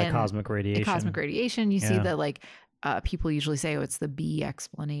 Yeah, the cosmic radiation. The cosmic radiation. You see that, like, people usually say, "Oh, it's the B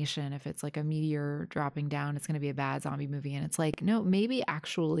explanation. If it's like a meteor dropping down, it's going to be a bad zombie movie." And it's like, no, maybe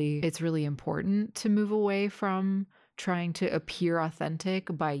actually, it's really important to move away from trying to appear authentic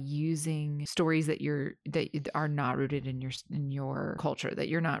by using stories that are not rooted in your culture, that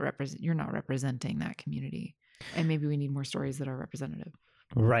you're not representing that community. And maybe we need more stories that are representative.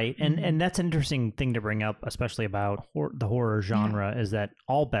 Right. And that's an interesting thing to bring up, especially about the horror genre, is that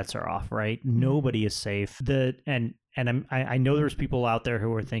all bets are off, right? Nobody is safe. I know there's people out there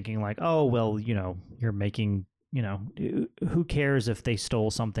who are thinking like, oh, well, you're making, who cares if they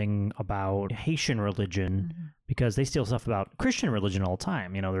stole something about Haitian religion, because they steal stuff about Christian religion all the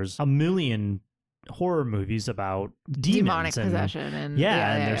time. There's a million horror movies about demonic possession, and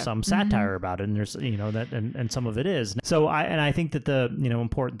there's some satire about it, and there's that, and some of it is. So I think that the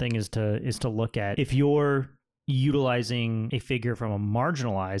important thing is to look at, if you're utilizing a figure from a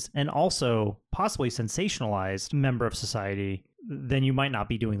marginalized and also possibly sensationalized member of society, then you might not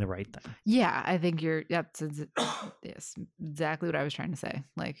be doing the right thing. Yeah, I think that's yes, exactly what I was trying to say.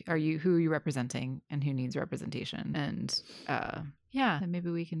 Like, who are you representing, and who needs representation? And then maybe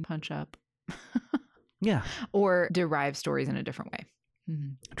we can punch up. Yeah. Or derive stories in a different way.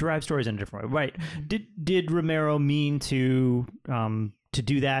 Derive stories in a different way. Right. Did Romero mean to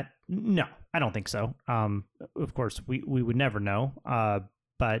do that? No, I don't think so. Of course, we would never know.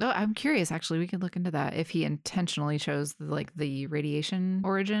 But I'm curious, actually, we could look into that. If he intentionally chose the radiation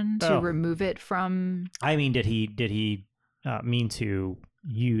origin to remove it from. I mean, did he mean to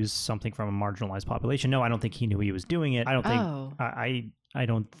use something from a marginalized population? No, I don't think he knew he was doing it. I don't think I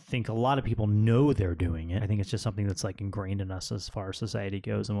don't think a lot of people know they're doing it. I think it's just something that's like ingrained in us as far as society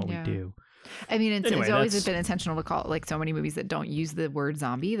goes and what we do. I mean, it's always been intentional to call, like, so many movies that don't use the word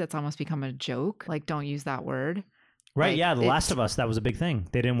zombie. That's almost become a joke. Like, don't use that word. Right, The Last of Us, that was a big thing.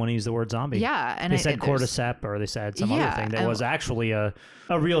 They didn't want to use the word zombie. Yeah. And they said cordyceps, or they said some other thing that was actually a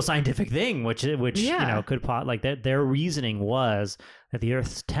real scientific thing, which could like that. Their reasoning was that the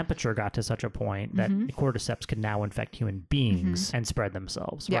Earth's temperature got to such a point that cordyceps could now infect human beings and spread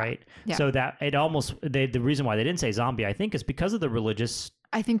themselves, right? Yeah. So that it almost, the reason why they didn't say zombie, I think, is because of the religious.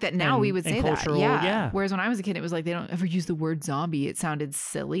 I think that now we would say that. Yeah. Whereas when I was a kid, it was like, they don't ever use the word zombie. It sounded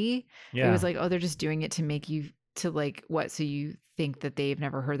silly. Yeah. It was like, oh, they're just doing it to make you, to like, what? So you think that they've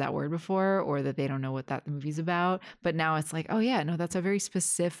never heard that word before, or that they don't know what that movie's about. But now it's like, oh yeah, no, that's a very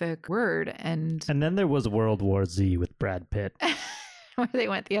specific word. And then there was World War Z with Brad Pitt. Where they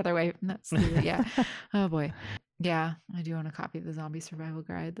went the other way. Yeah. Oh boy. Yeah, I do own a copy of the Zombie Survival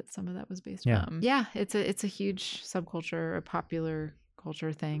Guide that some of that was based on. Yeah, it's a huge subculture, a popular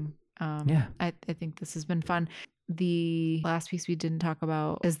culture thing. I think this has been fun. The last piece we didn't talk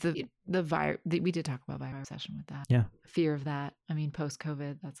about is the virus. We did talk about virus obsession with that. Yeah. Fear of that. I mean,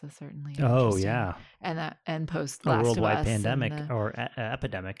 post-COVID, that's certainly. Oh, yeah. And post Last worldwide of Us pandemic or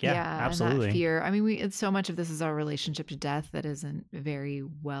epidemic. Yeah, absolutely. And that fear. I mean, so much of this is our relationship to death that isn't very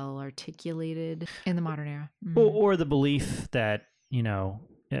well articulated in the modern era. Or the belief that,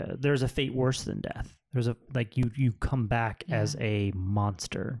 there's a fate worse than death. There's you come back as a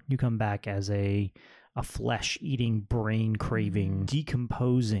monster. You come back as a a flesh-eating, brain-craving,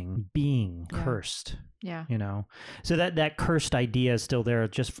 decomposing being, cursed. Yeah. You know, so that cursed idea is still there,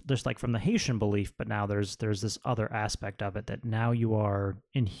 just like from the Haitian belief, but now there's this other aspect of it that now you are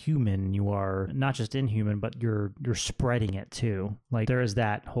inhuman. You are not just inhuman, but you're spreading it too. Like there is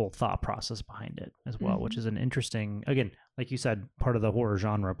that whole thought process behind it as well, which is an interesting, again, like you said, part of the horror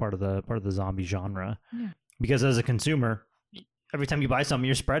genre, part of the zombie genre. Yeah. Because as a consumer, every time you buy something,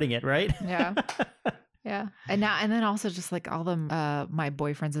 you're spreading it, right? Yeah. Yeah. And then also just like all the my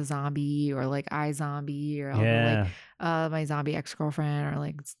boyfriend's a zombie, or like iZombie, or like my zombie ex-girlfriend, or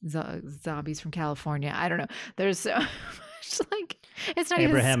like zombies from California. I don't know. There's so much, like, it's not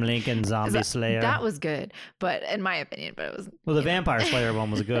Abraham Lincoln Zombie Slayer. That was good, but in my opinion, but it was, well, the Vampire Slayer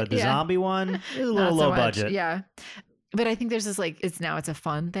one was good. The zombie one is a little low budget. Yeah. But I think there's this like, it's a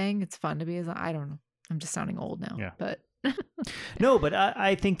fun thing. It's fun to be I don't know. I'm just sounding old now. Yeah. But no, but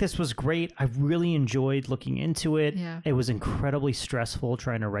I think this was great. I really enjoyed looking into it. Yeah. It was incredibly stressful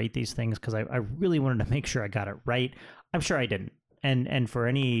trying to write these things because I really wanted to make sure I got it right. I'm sure I didn't. And for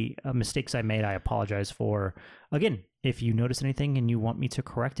any mistakes I made, I apologize for. Again, if you notice anything and you want me to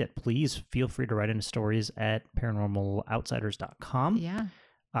correct it, please feel free to write into stories at paranormaloutsiders.com. Yeah.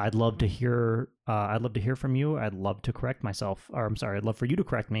 I'd love to hear. I'd love to hear from you. I'd love to correct myself, or I'm sorry, I'd love for you to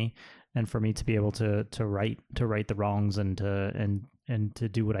correct me, and for me to be able to right the wrongs and to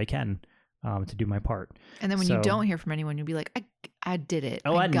do what I can, to do my part. And then when you don't hear from anyone, you'll be like, I did it.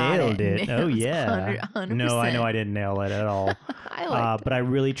 Oh, I nailed it. Oh yeah. 100%. No, I know I didn't nail it at all. But I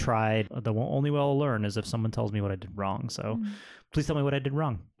really tried. The only way I'll learn is if someone tells me what I did wrong. So. Please tell me what I did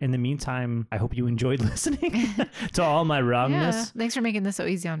wrong. In the meantime, I hope you enjoyed listening to all my wrongness. Yeah. Thanks for making this so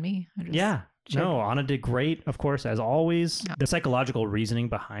easy on me. No, Anna did great, of course, as always. Yeah. The psychological reasoning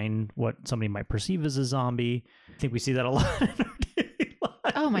behind what somebody might perceive as a zombie, I think we see that a lot in our daily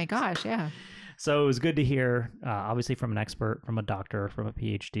lives. Oh my gosh, yeah. So it was good to hear, obviously from an expert, from a doctor, from a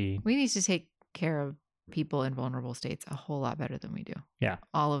PhD. We need to take care of people in vulnerable states a whole lot better than we do. Yeah.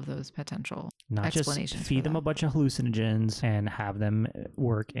 All of those potential Not just feed them a bunch of hallucinogens and have them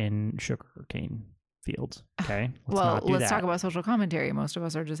work in sugarcane fields. Okay. Let's talk about social commentary. Most of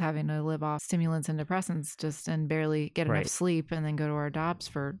us are just having to live off stimulants and depressants and barely get enough sleep, and then go to our jobs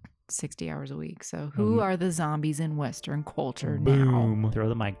for 60 hours a week. So who are the zombies in Western culture now? Throw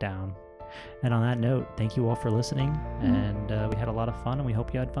the mic down. And on that note, thank you all for listening. And we had a lot of fun, and we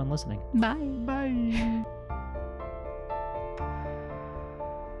hope you had fun listening. Bye. Bye.